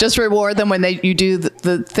 Just reward them when they do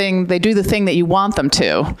the thing that you want them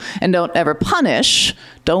to, and don't ever punish.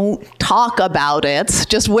 Don't talk about it.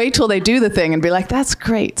 Just wait till they do the thing and be like, "That's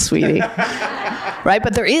great, sweetie." Right?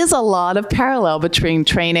 But there is a lot of parallel between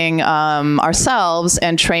training ourselves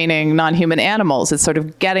and training non-human animals. It's sort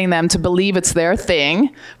of getting them to believe it's their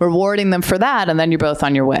thing, rewarding them for that, and then you're both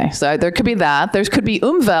on your way. So there could be that. There could be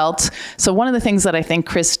Umwelt. So one of the things that I think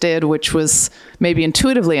Chris did, which was maybe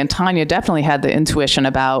intuitively, and Tanya definitely had the intuition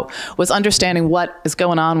about, was understanding what is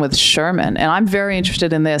going on with Sherman. And I'm very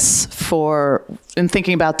interested in this in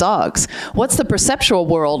thinking about dogs. What's the perceptual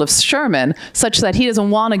world of Sherman such that he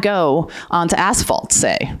doesn't want to go onto asphalt,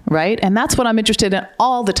 say, right? And that's what I'm interested in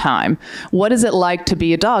all the time. What is it like to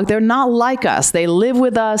be a dog? They're not like us. They live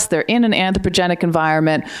with us. They're in an anthropogenic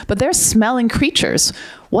environment, but they're smelling creatures.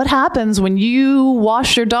 What happens when you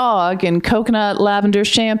wash your dog in coconut lavender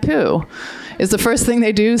shampoo? Is the first thing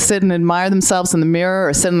they do sit and admire themselves in the mirror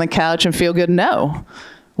or sit on the couch and feel good? No.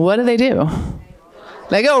 What do?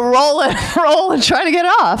 They go roll and try to get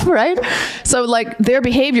off, right? So like their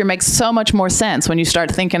behavior makes so much more sense when you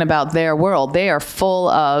start thinking about their world. They are full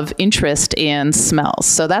of interest in smells.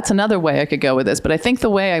 So that's another way I could go with this. But I think the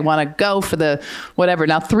way I want to go for the whatever,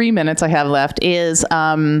 now 3 minutes I have left, is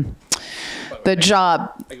the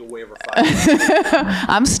job. I go way over 5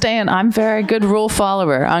 minutes. I'm very good rule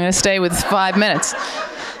follower. I'm going to stay with 5 minutes.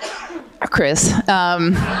 Chris.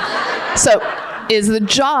 Is the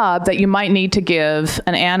job that you might need to give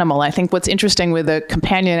an animal. I think what's interesting with the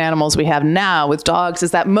companion animals we have now with dogs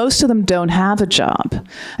is that most of them don't have a job.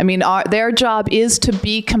 I mean, their job is to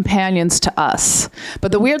be companions to us.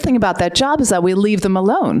 But the weird thing about that job is that we leave them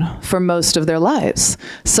alone for most of their lives.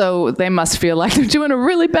 So they must feel like they're doing a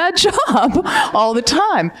really bad job all the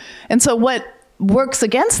time. And so what works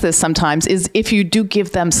against this sometimes is if you do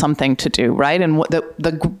give them something to do, right? And what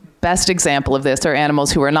the best example of this are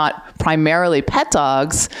animals who are not primarily pet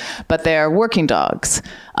dogs, but they're working dogs.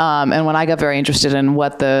 And when I got very interested in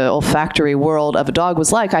what the olfactory world of a dog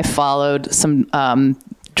was like, I followed some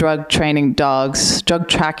drug tracking dogs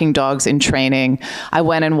in training. I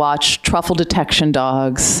went and watched truffle detection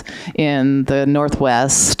dogs in the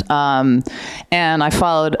Northwest. And I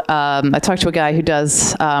talked to a guy who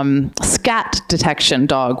does scat detection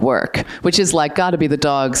dog work, which is like gotta be the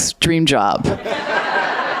dog's dream job.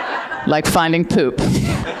 Like finding poop.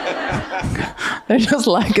 They're just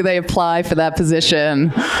like, they apply for that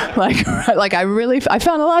position. Like I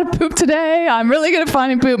found a lot of poop today. I'm really good at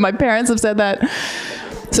finding poop. My parents have said that.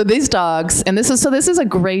 So these dogs, and this is a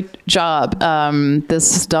great job.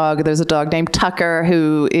 There's a dog named Tucker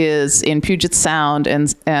who is in Puget Sound,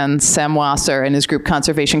 and Sam Wasser and his group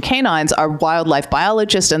Conservation Canines are wildlife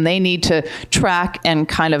biologists, and they need to track and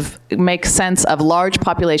kind of make sense of large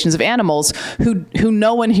populations of animals who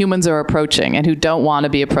know when humans are approaching and who don't want to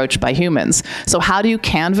be approached by humans. So how do you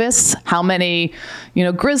canvass how many,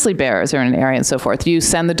 grizzly bears are in an area and so forth? You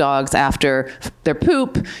send the dogs after their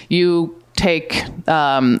poop, you take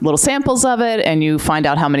little samples of it, and you find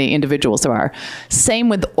out how many individuals there are. Same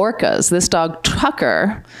with orcas. This dog,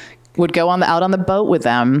 Tucker, would go out on the boat with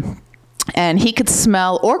them, and he could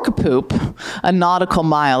smell orca poop a nautical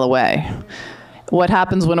mile away. what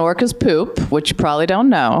happens when orcas poop, which you probably don't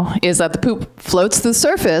know, is that the poop floats to the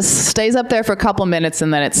surface, stays up there for a couple minutes,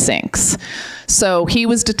 and then it sinks. So he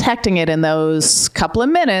was detecting it in those couple of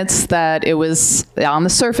minutes that it was on the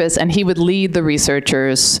surface, and he would lead the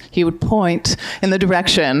researchers. He would point in the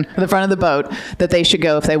direction, the front of the boat, that they should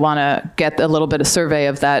go if they want to get a little bit of survey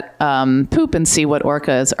of that poop and see what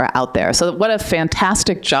orcas are out there. So what a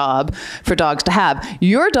fantastic job for dogs to have.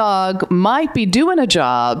 Your dog might be doing a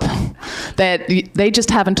job that they just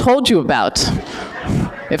haven't told you about.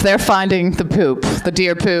 If they're finding the poop, the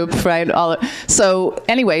deer poop, right? So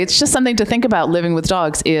anyway, it's just something to think about living with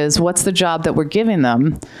dogs is what's the job that we're giving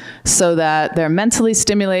them so that they're mentally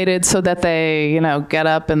stimulated so that they, get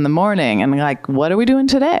up in the morning and like, what are we doing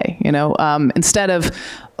today? Instead of,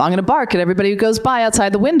 I'm going to bark at everybody who goes by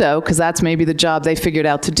outside the window because that's maybe the job they figured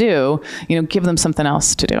out to do, give them something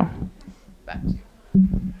else to do.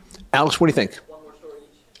 Alex, what do you think? One more story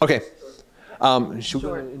each. Okay. Should we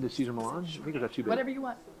go into Cesar Millan? I think that's too big. Whatever you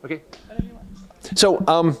want. Okay. Whatever you want. So,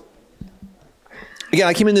 again,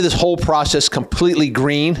 I came into this whole process completely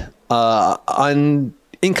green,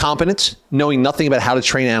 incompetent, knowing nothing about how to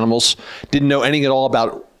train animals, didn't know anything at all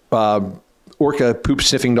about orca poop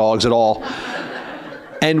sniffing dogs at all.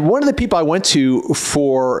 And one of the people I went to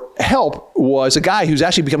for help was a guy who's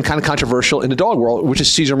actually become kind of controversial in the dog world, which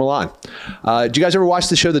is Cesar Millan. Do you guys ever watch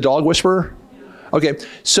the show The Dog Whisperer? Okay,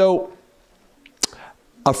 so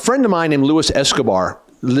a friend of mine named Luis Escobar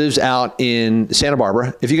lives out in Santa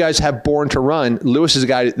Barbara. If you guys have Born to Run, Luis is the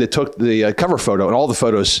guy that took the cover photo and all the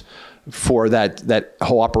photos for that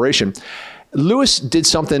whole operation. Luis did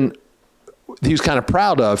something he was kind of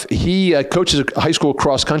proud of. He coaches a high school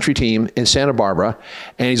cross-country team in Santa Barbara,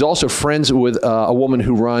 and he's also friends with a woman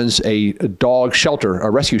who runs a dog shelter,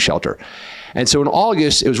 a rescue shelter. And so in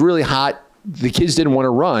August, it was really hot. The kids didn't want to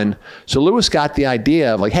run. So Luis got the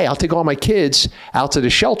idea of like, hey, I'll take all my kids out to the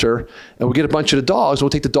shelter and we'll get a bunch of the dogs and we'll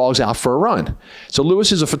take the dogs out for a run. So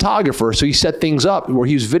Luis is a photographer, so he set things up where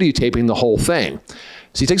he was videotaping the whole thing.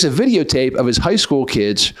 So he takes a videotape of his high school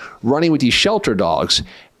kids running with these shelter dogs.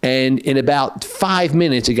 And in about 5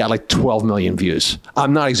 minutes, it got like 12 million views.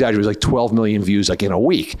 I'm not exaggerating, it was like 12 million views like in a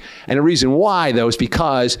week. And the reason why, though, is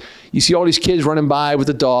because you see all these kids running by with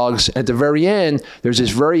the dogs. At the very end, there's this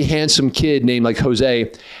very handsome kid named like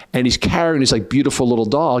Jose, and he's carrying this like beautiful little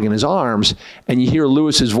dog in his arms. And you hear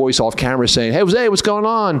Lewis's voice off camera saying, hey, Jose, what's going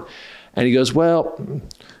on? And he goes, well,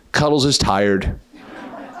 Cuddles is tired.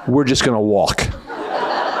 We're just going to walk.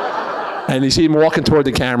 And you see him walking toward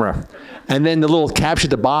the camera. And then the little caption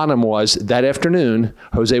at the bottom was, that afternoon,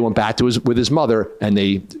 Jose went back to with his mother, and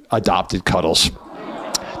they adopted Cuddles.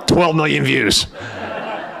 12 million views.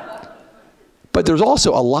 But there's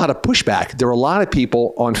also a lot of pushback. There are a lot of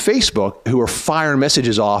people on Facebook who are firing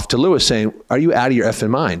messages off to Luis saying, are you out of your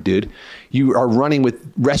effing mind, dude? You are running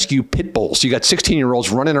with rescue pit bulls. You got 16-year-olds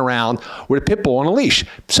running around with a pit bull on a leash.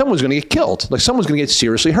 Someone's going to get killed. Like, someone's going to get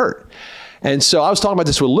seriously hurt. And so I was talking about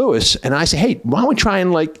this with Luis, and I said, hey, why don't we try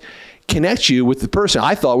and like connect you with the person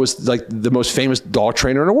I thought was like the most famous dog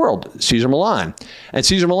trainer in the world, Cesar Millan. And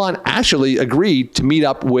Cesar Millan actually agreed to meet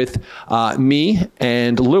up with me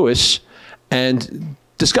and Luis and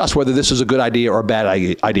discuss whether this was a good idea or a bad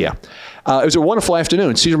idea. It was a wonderful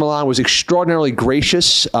afternoon. Cesar Millan was extraordinarily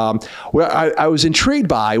gracious. What I was intrigued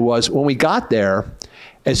by was when we got there,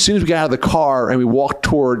 as soon as we got out of the car and we walked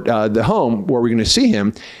toward the home where we're going to see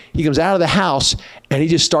him, he comes out of the house and he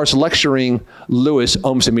just starts lecturing Luis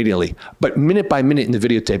almost immediately. But minute by minute in the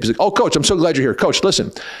videotape, he's like, oh, Coach, I'm so glad you're here. Coach,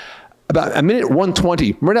 listen, about a minute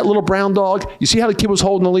 1:20, remember that little brown dog? You see how the kid was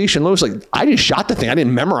holding the leash? And Luis was like, I just shot the thing. I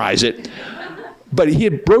didn't memorize it. But he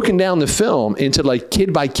had broken down the film into like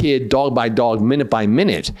kid by kid, dog by dog, minute by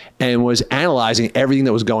minute, and was analyzing everything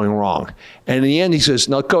that was going wrong. And in the end, he says,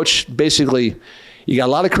 no, Coach, basically, you got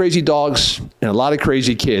a lot of crazy dogs and a lot of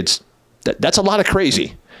crazy kids. That's a lot of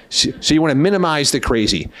crazy. So you want to minimize the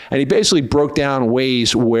crazy. And he basically broke down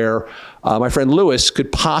ways where my friend Luis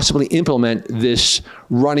could possibly implement this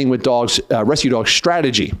running with dogs, rescue dog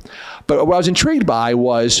strategy. But what I was intrigued by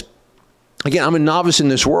was, again, I'm a novice in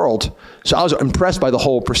this world, so I was impressed by the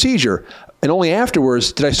whole procedure. And only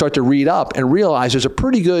afterwards did I start to read up and realize there's a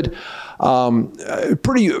pretty good,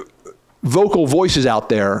 pretty vocal voices out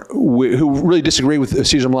there who really disagree with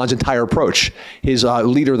Cesar Millan's entire approach, his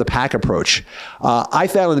leader of the pack approach. I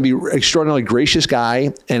found him to be an extraordinarily gracious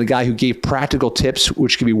guy and a guy who gave practical tips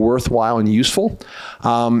which can be worthwhile and useful.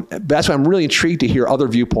 But that's why I'm really intrigued to hear other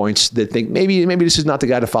viewpoints that think maybe this is not the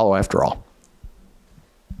guy to follow after all.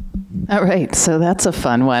 All right, so that's a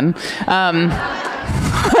fun one.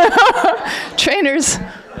 Trainers,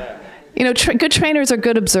 good trainers are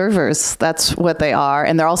good observers. That's what they are.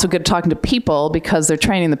 And they're also good at talking to people because they're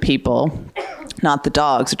training the people, not the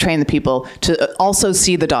dogs. They're training the people to also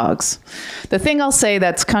see the dogs. The thing I'll say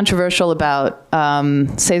that's controversial about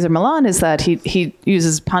Cesar Millan is that he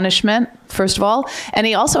uses punishment, first of all. And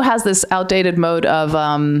he also has this outdated mode of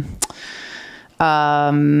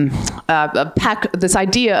this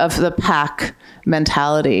idea of the pack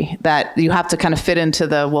mentality, that you have to kind of fit into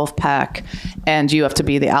the wolf pack and you have to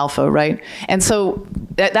be the alpha, right? And so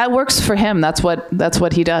that works for him. That's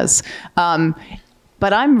what he does.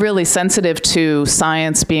 But I'm really sensitive to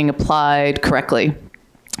science being applied correctly.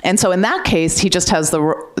 And so in that case, he just had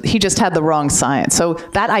the wrong science. So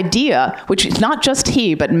that idea, which not just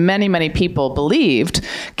he, but many, many people believed,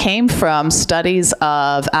 came from studies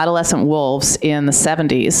of adolescent wolves in the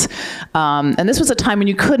 70s. And this was a time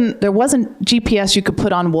when there wasn't GPS you could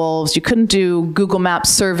put on wolves. You couldn't do Google Maps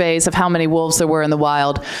surveys of how many wolves there were in the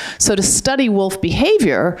wild. So to study wolf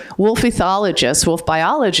behavior, wolf ethologists, wolf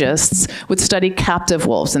biologists would study captive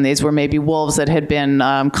wolves. And these were maybe wolves that had been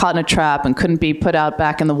caught in a trap and couldn't be put out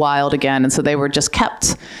back in the wild again, and so they were just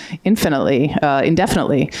kept indefinitely.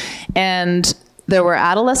 And there were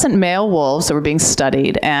adolescent male wolves that were being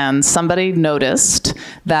studied, and somebody noticed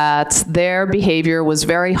that their behavior was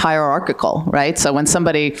very hierarchical, right? So when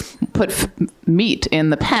somebody put meat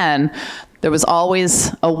in the pen, there was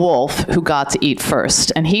always a wolf who got to eat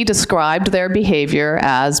first. And he described their behavior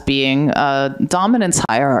as being a dominance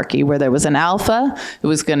hierarchy, where there was an alpha who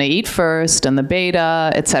was going to eat first, and the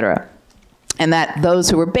beta, etc. And that those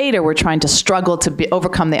who were beta were trying to struggle to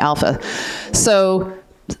overcome the alpha. So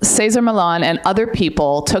Cesar Millan and other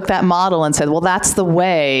people took that model and said, well, that's just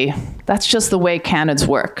the way canids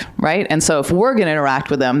work, right? And so if we're going to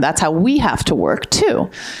interact with them, that's how we have to work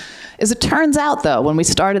too. As it turns out, though, when we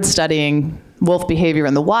started studying wolf behavior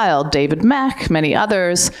in the wild, David Meck, many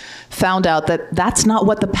others, found out that that's not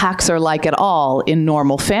what the packs are like at all in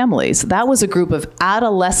normal families. That was a group of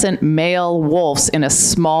adolescent male wolves in a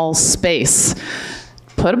small space.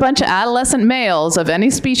 Put a bunch of adolescent males of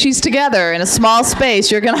any species together in a small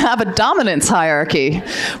space, you're going to have a dominance hierarchy.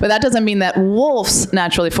 But that doesn't mean that wolves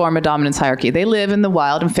naturally form a dominance hierarchy. They live in the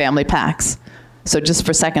wild in family packs. So just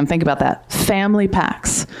for a second, think about that. Family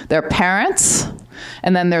packs. Their parents,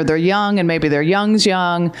 and then they're young, and maybe their young's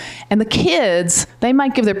young. And the kids, they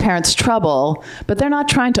might give their parents trouble, but they're not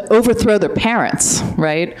trying to overthrow their parents,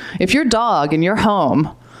 right? If your dog in your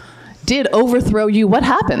home did overthrow you, what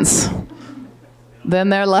happens? Then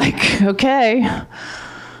they're like, okay,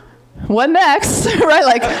 what next, right?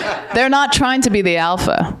 Like, they're not trying to be the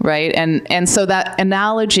alpha, right? And so that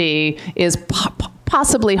analogy is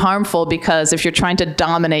possibly harmful, because if you're trying to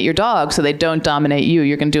dominate your dog so they don't dominate you,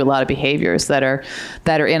 you're going to do a lot of behaviors that are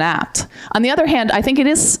inapt. On the other hand, I think it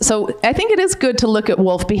is good to look at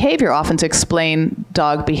wolf behavior often to explain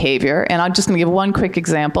dog behavior. And I'm just going to give one quick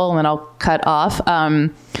example, and then I'll cut off.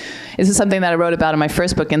 This is something that I wrote about in my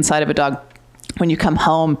first book, Inside of a Dog. When you come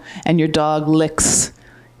home and your dog licks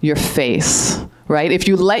your face, right? If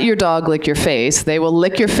you let your dog lick your face, they will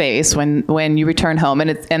lick your face when you return home, and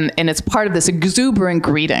it's part of this exuberant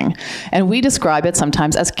greeting. And we describe it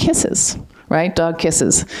sometimes as kisses, right? Dog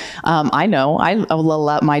kisses. I know, I will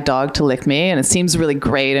allow my dog to lick me, and it seems really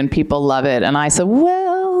great, and people love it. And I said,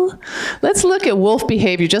 well, let's look at wolf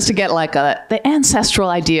behavior just to get like the ancestral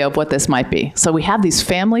idea of what this might be. So we have these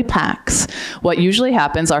family packs. What usually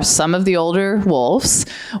happens are some of the older wolves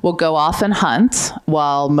will go off and hunt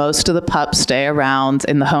while most of the pups stay around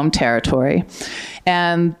in the home territory.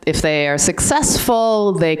 And if they are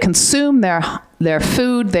successful, they consume their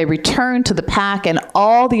food, they return to the pack, and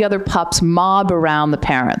all the other pups mob around the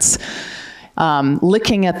parents,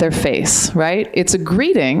 licking at their face, right? It's a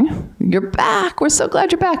greeting. You're back. We're so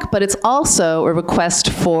glad you're back. But it's also a request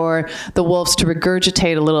for the wolves to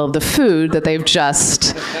regurgitate a little of the food that they've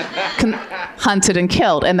just hunted and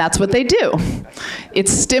killed. And that's what they do. It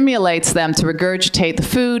stimulates them to regurgitate the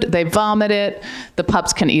food. They vomit it. The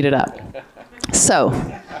pups can eat it up. So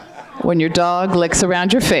when your dog licks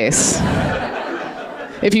around your face,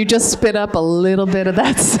 if you just spit up a little bit of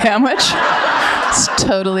that sandwich, it's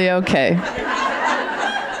totally okay.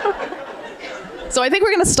 So I think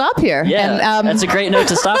we're going to stop here. Yeah, and, that's a great note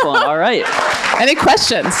to stop on. All right. Any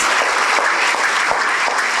questions?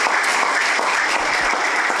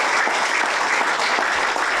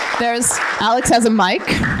 Alex has a mic.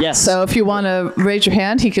 Yes. So if you want to raise your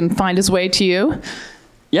hand, he can find his way to you.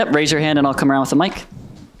 Yep, raise your hand and I'll come around with the mic.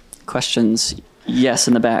 Questions? Yes,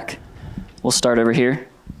 in the back. We'll start over here.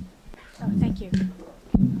 Oh, thank you.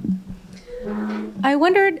 I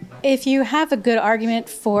wondered if you have a good argument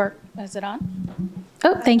for, is it on?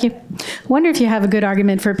 Oh, thank you. Wonder if you have a good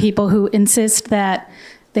argument for people who insist that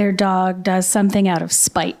their dog does something out of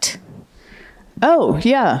spite. Oh,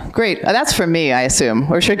 yeah, great. That's for me, I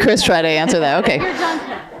assume. Or should Chris try to answer that? Okay.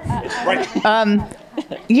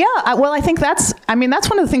 Yeah, well, I think that's one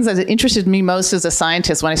of the things that interested me most as a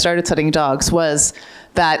scientist when I started studying dogs was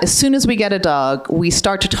that as soon as we get a dog, we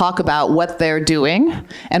start to talk about what they're doing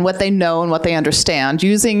and what they know and what they understand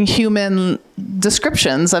using human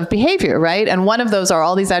descriptions of behavior, right? And one of those are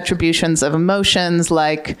all these attributions of emotions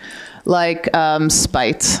like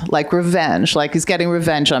spite, like revenge, like he's getting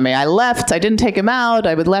revenge on me. I didn't take him out,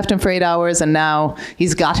 I left him for 8 hours, and now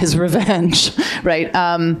he's got his revenge, right?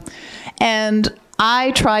 And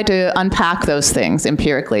I try to unpack those things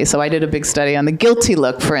empirically. So I did a big study on the guilty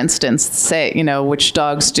look, for instance, which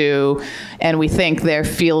dogs do, and we think they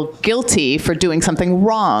feel guilty for doing something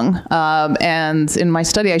wrong. And in my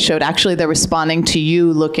study, I showed actually they're responding to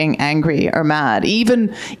you looking angry or mad,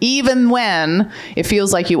 even when it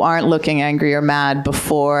feels like you aren't looking angry or mad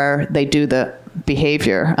before they do the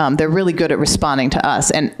behavior. They're really good at responding to us.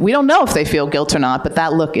 And we don't know if they feel guilt or not, but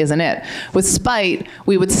that look isn't it. With spite,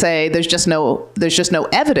 we would say there's just no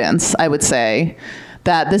evidence, I would say,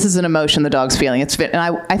 that this is an emotion the dog's feeling. And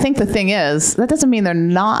I think the thing is, that doesn't mean they're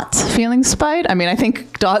not feeling spite. I mean, I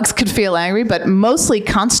think dogs could feel angry, but mostly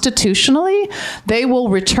constitutionally, they will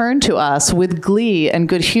return to us with glee and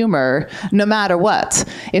good humor no matter what.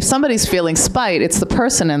 If somebody's feeling spite, it's the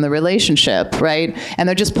person in the relationship, right? And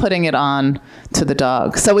they're just putting it on to the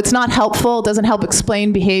dog. So it's not helpful. It doesn't help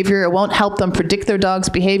explain behavior. It won't help them predict their dog's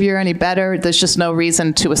behavior any better. There's just no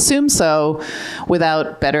reason to assume so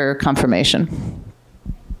without better confirmation.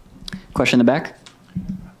 Question in the back.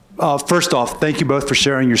 First off, thank you both for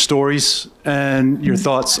sharing your stories and your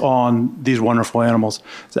thoughts on these wonderful animals.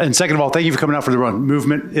 And second of all, thank you for coming out for the run.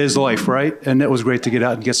 Movement is life, right? And it was great to get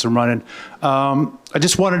out and get some running. I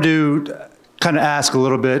just wanted to kind of ask a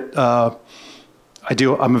little bit.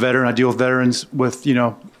 I'm a veteran. I deal with veterans with,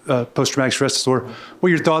 post-traumatic stress disorder. What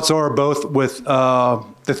your thoughts are both with the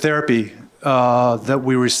therapy that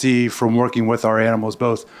we receive from working with our animals,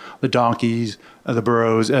 both the donkeys, the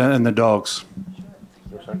burros, and the dogs.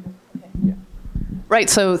 Right,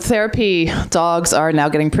 so therapy dogs are now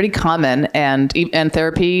getting pretty common, and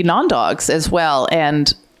therapy non-dogs as well.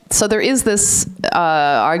 And so there is this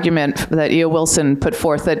argument that E.O. Wilson put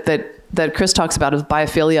forth that Chris talks about of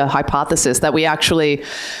biophilia hypothesis, that we actually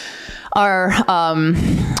are,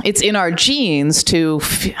 it's in our genes to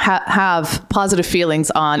have positive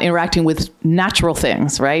feelings on interacting with natural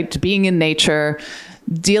things, right? Being in nature,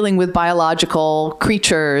 dealing with biological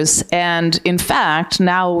creatures. And in fact,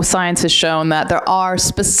 now science has shown that there are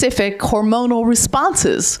specific hormonal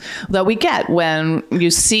responses that we get when you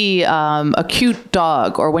see a cute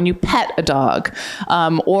dog, or when you pet a dog,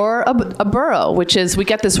 or a burro, which is, we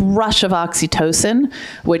get this rush of oxytocin,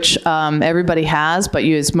 which everybody has, but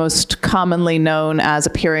is most commonly known as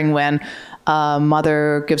appearing when a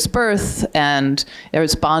mother gives birth and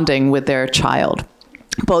is bonding with their child.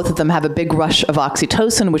 Both of them have a big rush of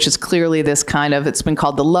oxytocin, which is clearly this kind of, it's been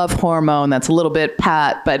called the love hormone. That's a little bit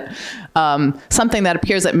pat, but something that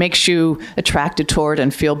appears that makes you attracted toward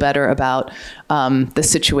and feel better about the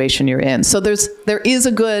situation you're in. So there is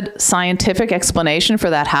a good scientific explanation for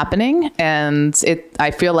that happening. And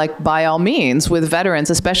I feel like by all means, with veterans,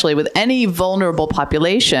 especially with any vulnerable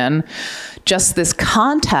population, just this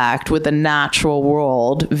contact with the natural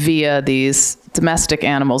world via these domestic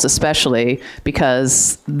animals, especially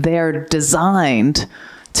because they're designed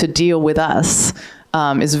to deal with us,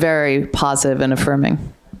 is very positive and affirming.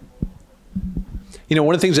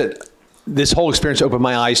 One of the things that this whole experience opened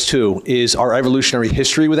my eyes to is our evolutionary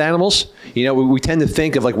history with animals. We tend to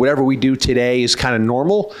think of like whatever we do today is kind of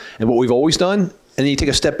normal and what we've always done. And then you take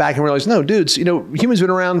a step back and realize, no, dudes, humans have been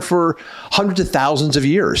around for hundreds of thousands of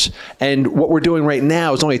years. And what we're doing right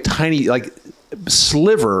now is only a tiny,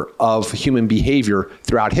 sliver of human behavior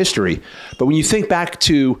throughout history. But when you think back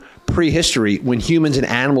to prehistory, when humans and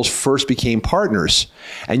animals first became partners,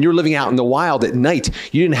 and you're living out in the wild at night,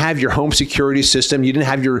 you didn't have your home security system, you didn't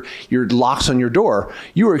have your locks on your door,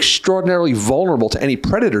 you were extraordinarily vulnerable to any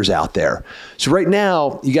predators out there. So right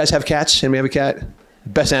now, you guys have cats? Anybody have a cat?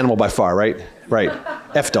 Best animal by far, right? Right.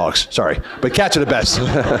 F dogs, sorry. But cats are the best.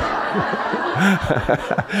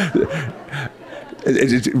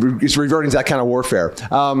 It's reverting to that kind of warfare.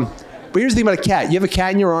 But here's the thing about a cat. You have a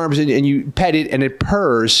cat in your arms and you pet it and it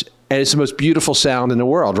purrs, and it's the most beautiful sound in the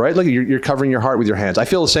world, right? Look, you're covering your heart with your hands. I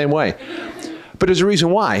feel the same way. But there's a reason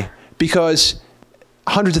why. Because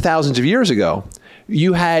hundreds of thousands of years ago,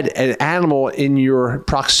 you had an animal in your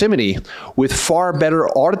proximity with far better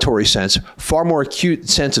auditory sense, far more acute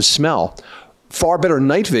sense of smell, far better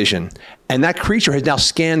night vision, and that creature has now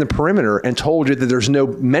scanned the perimeter and told you that there's no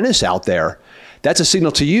menace out there, that's a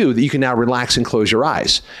signal to you that you can now relax and close your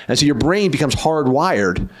eyes. And so your brain becomes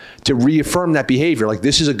hardwired to reaffirm that behavior. Like,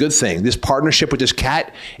 this is a good thing. This partnership with this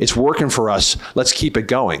cat, it's working for us. Let's keep it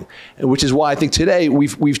going. And which is why I think today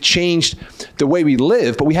we've changed the way we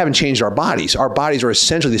live, but we haven't changed our bodies. Our bodies are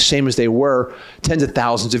essentially the same as they were tens of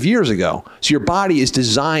thousands of years ago. So your body is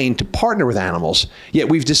designed to partner with animals. Yet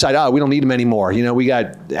we've decided, oh, we don't need them anymore. You know, we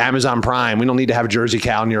got Amazon Prime. We don't need to have a Jersey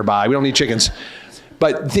cow nearby. We don't need chickens.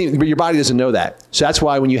 But your body doesn't know that. So that's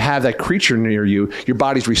why when you have that creature near you, your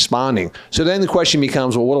body's responding. So then the question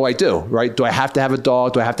becomes, well, what do I do, right? Do I have to have a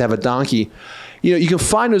dog? Do I have to have a donkey? You know, you can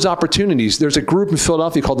find those opportunities. There's a group in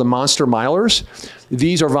Philadelphia called the Monster Milers.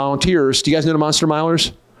 These are volunteers. Do you guys know the Monster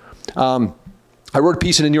Milers? I wrote a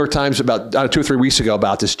piece in the New York Times about 2 or 3 weeks ago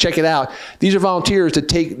about this. Check it out. These are volunteers that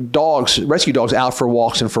take dogs, rescue dogs, out for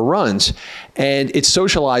walks and for runs. And it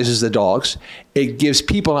socializes the dogs. It gives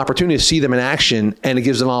people an opportunity to see them in action, and it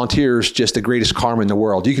gives the volunteers just the greatest karma in the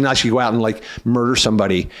world. You can actually go out and like murder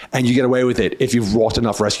somebody, and you get away with it if you've walked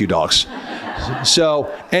enough rescue dogs.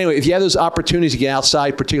 So anyway, if you have those opportunities to get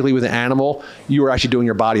outside, particularly with an animal, you are actually doing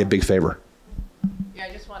your body a big favor. Yeah,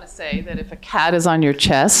 I just want to say that if a cat is on your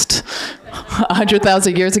chest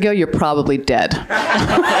 100,000 years ago, you're probably dead.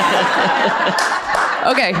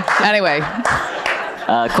 Okay, anyway.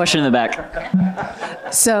 Question in the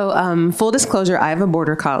back. So, full disclosure, I have a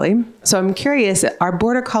border collie. So I'm curious, are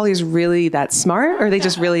border collies really that smart, or are they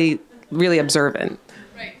just really, really observant?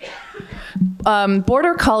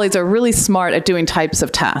 Border collies are really smart at doing types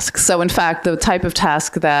of tasks. So in fact, the type of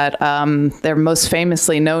task that they're most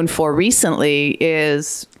famously known for recently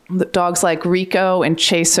is dogs like Rico and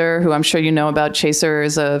Chaser, who I'm sure you know about. Chaser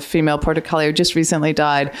is a female border collie who just recently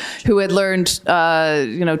died, who had learned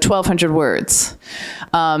 1,200 words.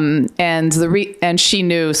 And she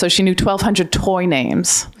knew 1,200 toy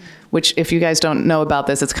names, which if you guys don't know about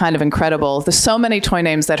this, it's kind of incredible. There's so many toy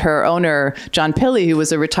names that her owner, John Pilley, who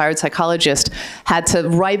was a retired psychologist, had to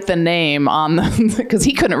write the name on them because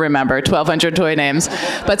he couldn't remember 1,200 toy names.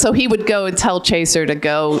 But so he would go and tell Chaser to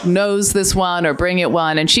go nose this one or bring it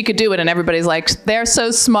one, and she could do it, and everybody's like, they're so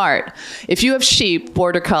smart. If you have sheep,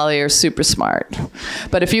 border collie are super smart.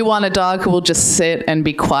 But if you want a dog who will just sit and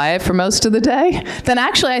be quiet for most of the day, then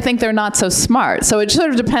actually I think they're not so smart. So it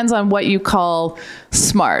sort of depends on what you call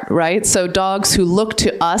smart, right? So dogs who look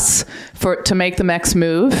to us to make the next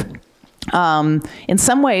move, in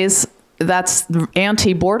some ways, that's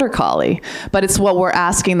anti-border collie, but it's what we're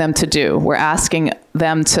asking them to do. We're asking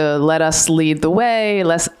them to let us lead the way,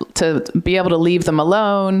 to be able to leave them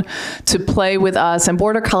alone, to play with us. And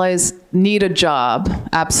border collies need a job,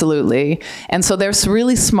 absolutely. And so they're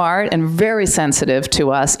really smart and very sensitive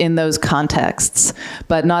to us in those contexts,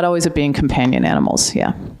 but not always at being companion animals,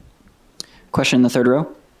 yeah. Question in the third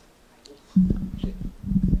row.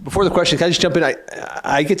 Before the question, can I just jump in?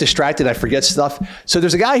 I get distracted. I forget stuff. So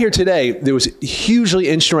there's a guy here today that was hugely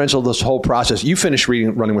instrumental in this whole process. You finished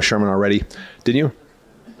reading Running with Sherman already, didn't you?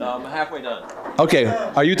 I'm halfway done. Okay.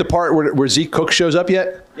 Are you at the part where Zeke Cook shows up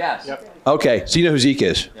yet? Yes. Yep. Okay. So you know who Zeke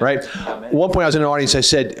is, right? At one point I was in an audience. I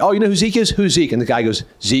said, oh, you know who Zeke is? Who's Zeke? And the guy goes,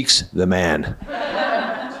 Zeke's the man.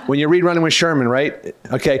 When you read Running with Sherman, right?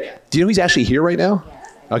 Okay. Do you know he's actually here right now?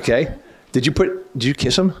 Okay. Did you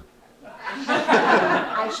kiss him?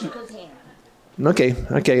 I shook his hand. Okay.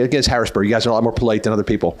 Against Harrisburg, you guys are a lot more polite than other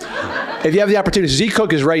people. If you have the opportunity, Zeke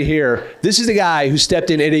Cook is right here. This is the guy who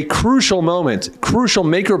stepped in at a crucial moment, crucial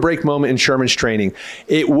make or break moment in Sherman's training.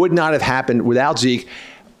 It would not have happened without Zeke.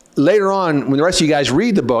 Later on, when the rest of you guys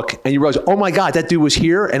read the book and you realize, oh my God, that dude was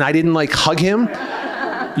here and I didn't like hug him,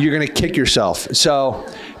 you're gonna kick yourself. So,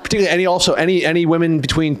 particularly any women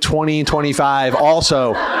between 20 and 25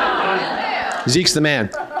 also. Zeke's the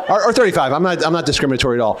man. Or 35. I'm not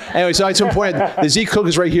discriminatory at all. Anyway, so it's important that Zeke Cook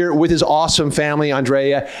is right here with his awesome family,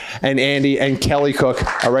 Andrea and Andy and Kelly Cook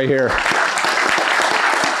are right here.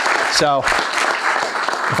 So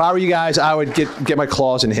if I were you guys, I would get my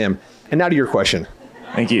claws in him. And now to your question.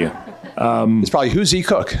 Thank you. It's probably who's Zeke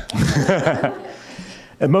Cook?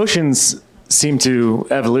 Emotions seem to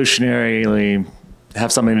evolutionarily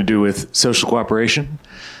have something to do with social cooperation.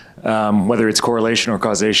 Whether it's correlation or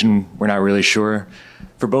causation, we're not really sure.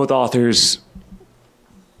 For both authors,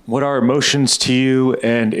 what are emotions to you,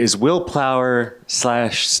 and is willpower /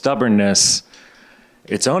 stubbornness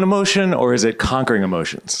its own emotion, or is it conquering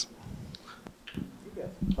emotions?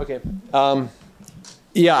 Okay.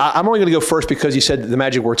 Yeah, I'm only going to go first because you said the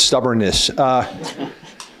magic word stubbornness. I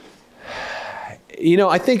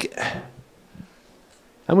think I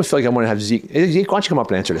almost feel like I want to have Zeke. Zeke, why don't you come up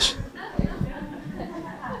and answer this?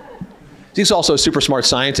 Zeke's also a super smart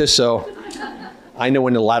scientist, so I know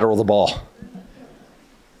when to lateral the ball.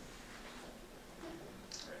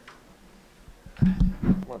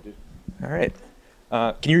 All right.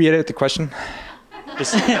 Can you reiterate the question? I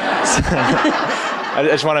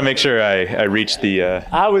just want to make sure I reach the...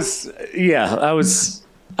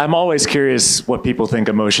 I'm always curious what people think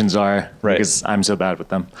emotions are, right, because I'm so bad with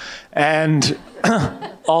them. And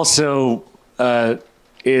also,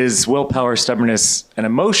 is willpower, stubbornness an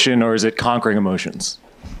emotion, or is it conquering emotions?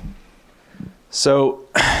 So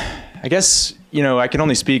I guess, I can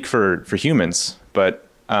only speak for humans, but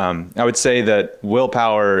I would say that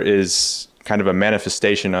willpower is kind of a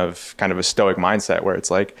manifestation of kind of a stoic mindset where it's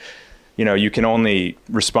like, you can only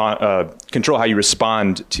control how you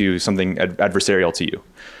respond to something adversarial to you.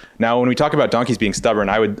 Now, when we talk about donkeys being stubborn,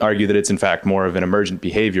 I would argue that it's in fact more of an emergent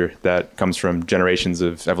behavior that comes from generations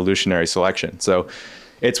of evolutionary selection. So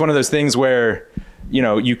it's one of those things where,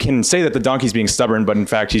 you can say that the donkey's being stubborn, but in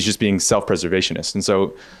fact, he's just being self-preservationist. And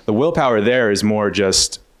so the willpower there is more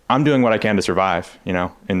just, I'm doing what I can to survive,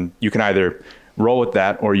 and you can either roll with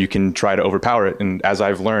that or you can try to overpower it. And as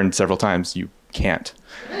I've learned several times, you can't.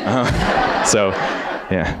 So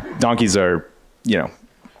yeah, donkeys are,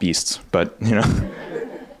 beasts, but,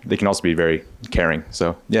 they can also be very caring.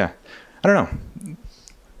 So yeah, I don't know.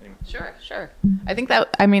 Sure. I think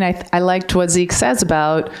that, I liked what Zeke says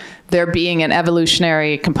about there being an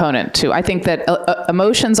evolutionary component too. I think that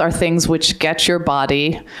emotions are things which get your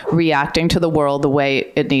body reacting to the world the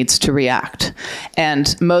way it needs to react.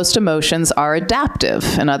 And most emotions are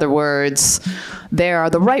adaptive. In other words, they are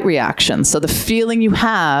the right reactions. So the feeling you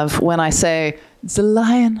have when I say, it's a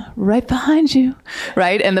lion right behind you,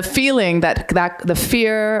 right? And the feeling that the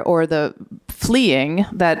fear or the fleeing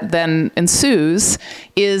that then ensues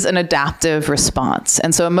is an adaptive response.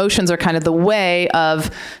 And so emotions are kind of the way of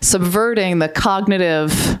subverting the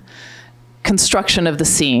cognitive construction of the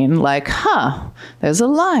scene, like, there's a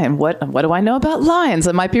lion. What do I know about lions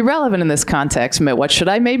that might be relevant in this context? What should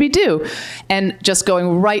I maybe do? And just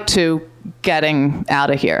going right to getting out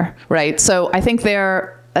of here, right? So I think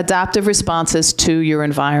they're adaptive responses to your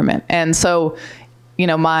environment. And so,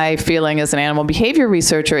 my feeling as an animal behavior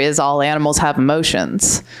researcher is all animals have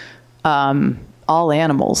emotions. All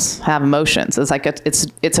animals have emotions. It's like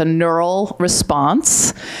it's a neural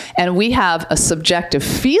response, and we have a subjective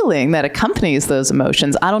feeling that accompanies those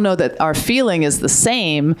emotions. I don't know that our feeling is the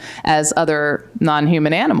same as other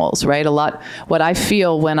non-human animals, right? What I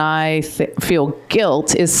feel when I feel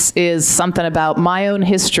guilt is something about my own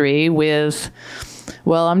history with,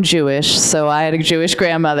 well, I'm Jewish, so I had a Jewish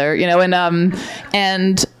grandmother,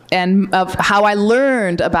 and of how I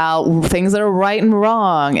learned about things that are right and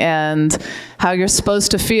wrong, and how you're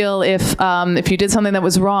supposed to feel if you did something that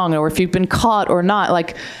was wrong, or if you've been caught or not.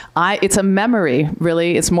 Like, it's a memory,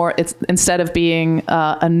 really. It's instead of being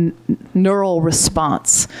a neural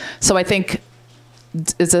response. So I think,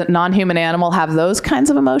 does a non-human animal have those kinds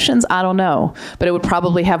of emotions? I don't know. But it would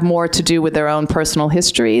probably have more to do with their own personal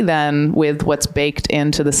history than with what's baked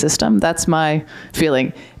into the system. That's my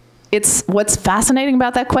feeling. What's fascinating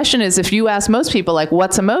about that question is if you ask most people, like,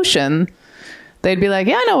 what's emotion? They'd be like,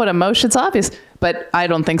 yeah, I know what emotion, it's obvious. But I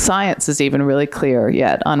don't think science is even really clear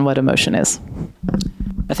yet on what emotion is.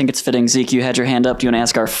 I think it's fitting. Zeke, you had your hand up. Do you want to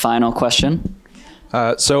ask our final question?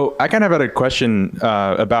 So I kind of had a question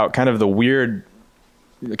about kind of the weird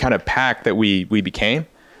kind of pack that we became.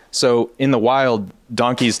 So in the wild,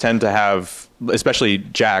 donkeys tend to have, especially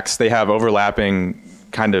jacks, they have overlapping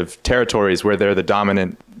kind of territories where they're the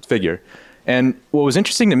dominant figure. And what was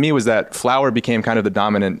interesting to me was that Flower became kind of the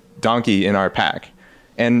dominant donkey in our pack.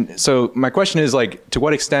 And so my question is, like, to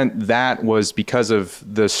what extent that was because of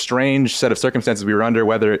the strange set of circumstances we were under,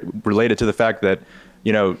 whether it related to the fact that,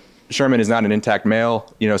 Sherman is not an intact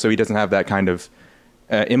male, so he doesn't have that kind of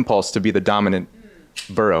impulse to be the dominant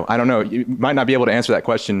burro. I don't know. You might not be able to answer that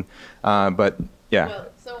question, but yeah. Well,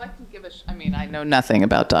 so I can give I know nothing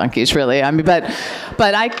about donkeys, really.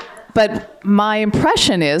 But my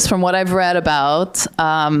impression is, from what I've read about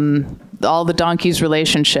all the donkeys'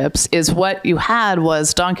 relationships, is what you had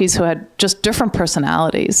was donkeys who had just different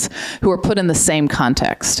personalities, who were put in the same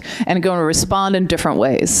context and going to respond in different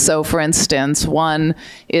ways. So, for instance, one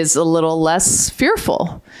is a little less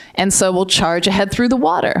fearful, and so will charge ahead through the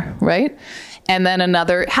water, right? And then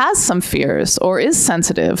another has some fears, or is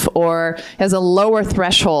sensitive, or has a lower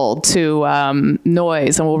threshold to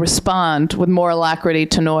noise and will respond with more alacrity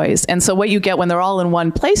to noise. And so what you get when they're all in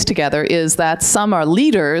one place together is that some are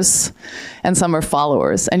leaders and some are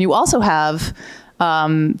followers. And you also have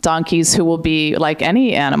donkeys who will be, like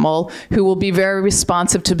any animal, who will be very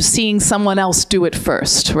responsive to seeing someone else do it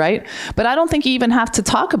first, right? But I don't think you even have to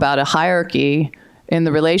talk about a hierarchy in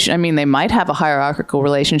the relation. I mean, they might have a hierarchical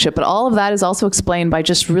relationship, but all of that is also explained by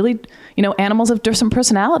just really, animals have different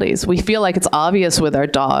personalities. We feel like it's obvious with our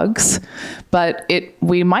dogs, but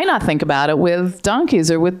we might not think about it with donkeys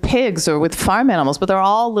or with pigs or with farm animals, but they're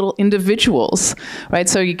all little individuals, right?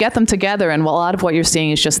 So you get them together, and a lot of what you're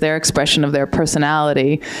seeing is just their expression of their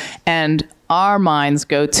personality. And our minds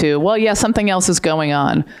go to, well, yeah, something else is going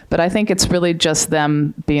on. But I think it's really just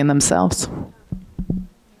them being themselves.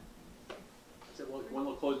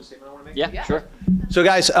 Yeah, sure. So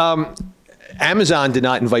guys, Amazon did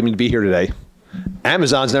not invite me to be here today.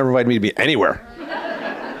 Amazon's never invited me to be anywhere.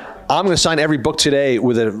 I'm going to sign every book today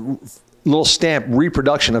with a little stamp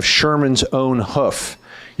reproduction of Sherman's own hoof.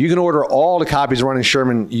 You can order all the copies of Running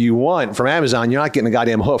Sherman you want from Amazon. You're not getting a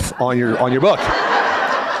goddamn hoof on your book.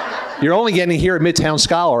 You're only getting it here at Midtown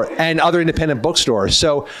Scholar and other independent bookstores.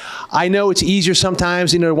 So I know it's easier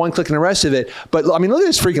sometimes, one click and the rest of it. But I mean, look at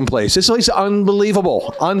this freaking place. This place is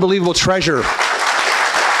unbelievable, unbelievable treasure.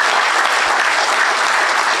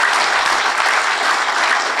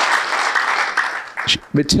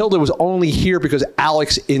 Matilda was only here because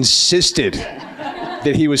Alex insisted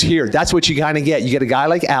that he was here. That's what you kind of get. You get a guy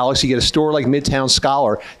like Alex, you get a store like Midtown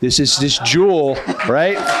Scholar. This is this jewel,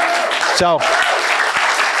 right? So,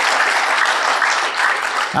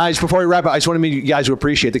 just before we wrap up, I just want to make you guys to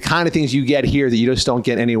appreciate the kind of things you get here that you just don't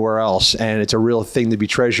get anywhere else. And it's a real thing to be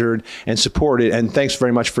treasured and supported. And thanks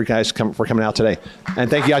very much for you guys for coming out today. And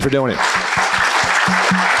thank you guys for doing it.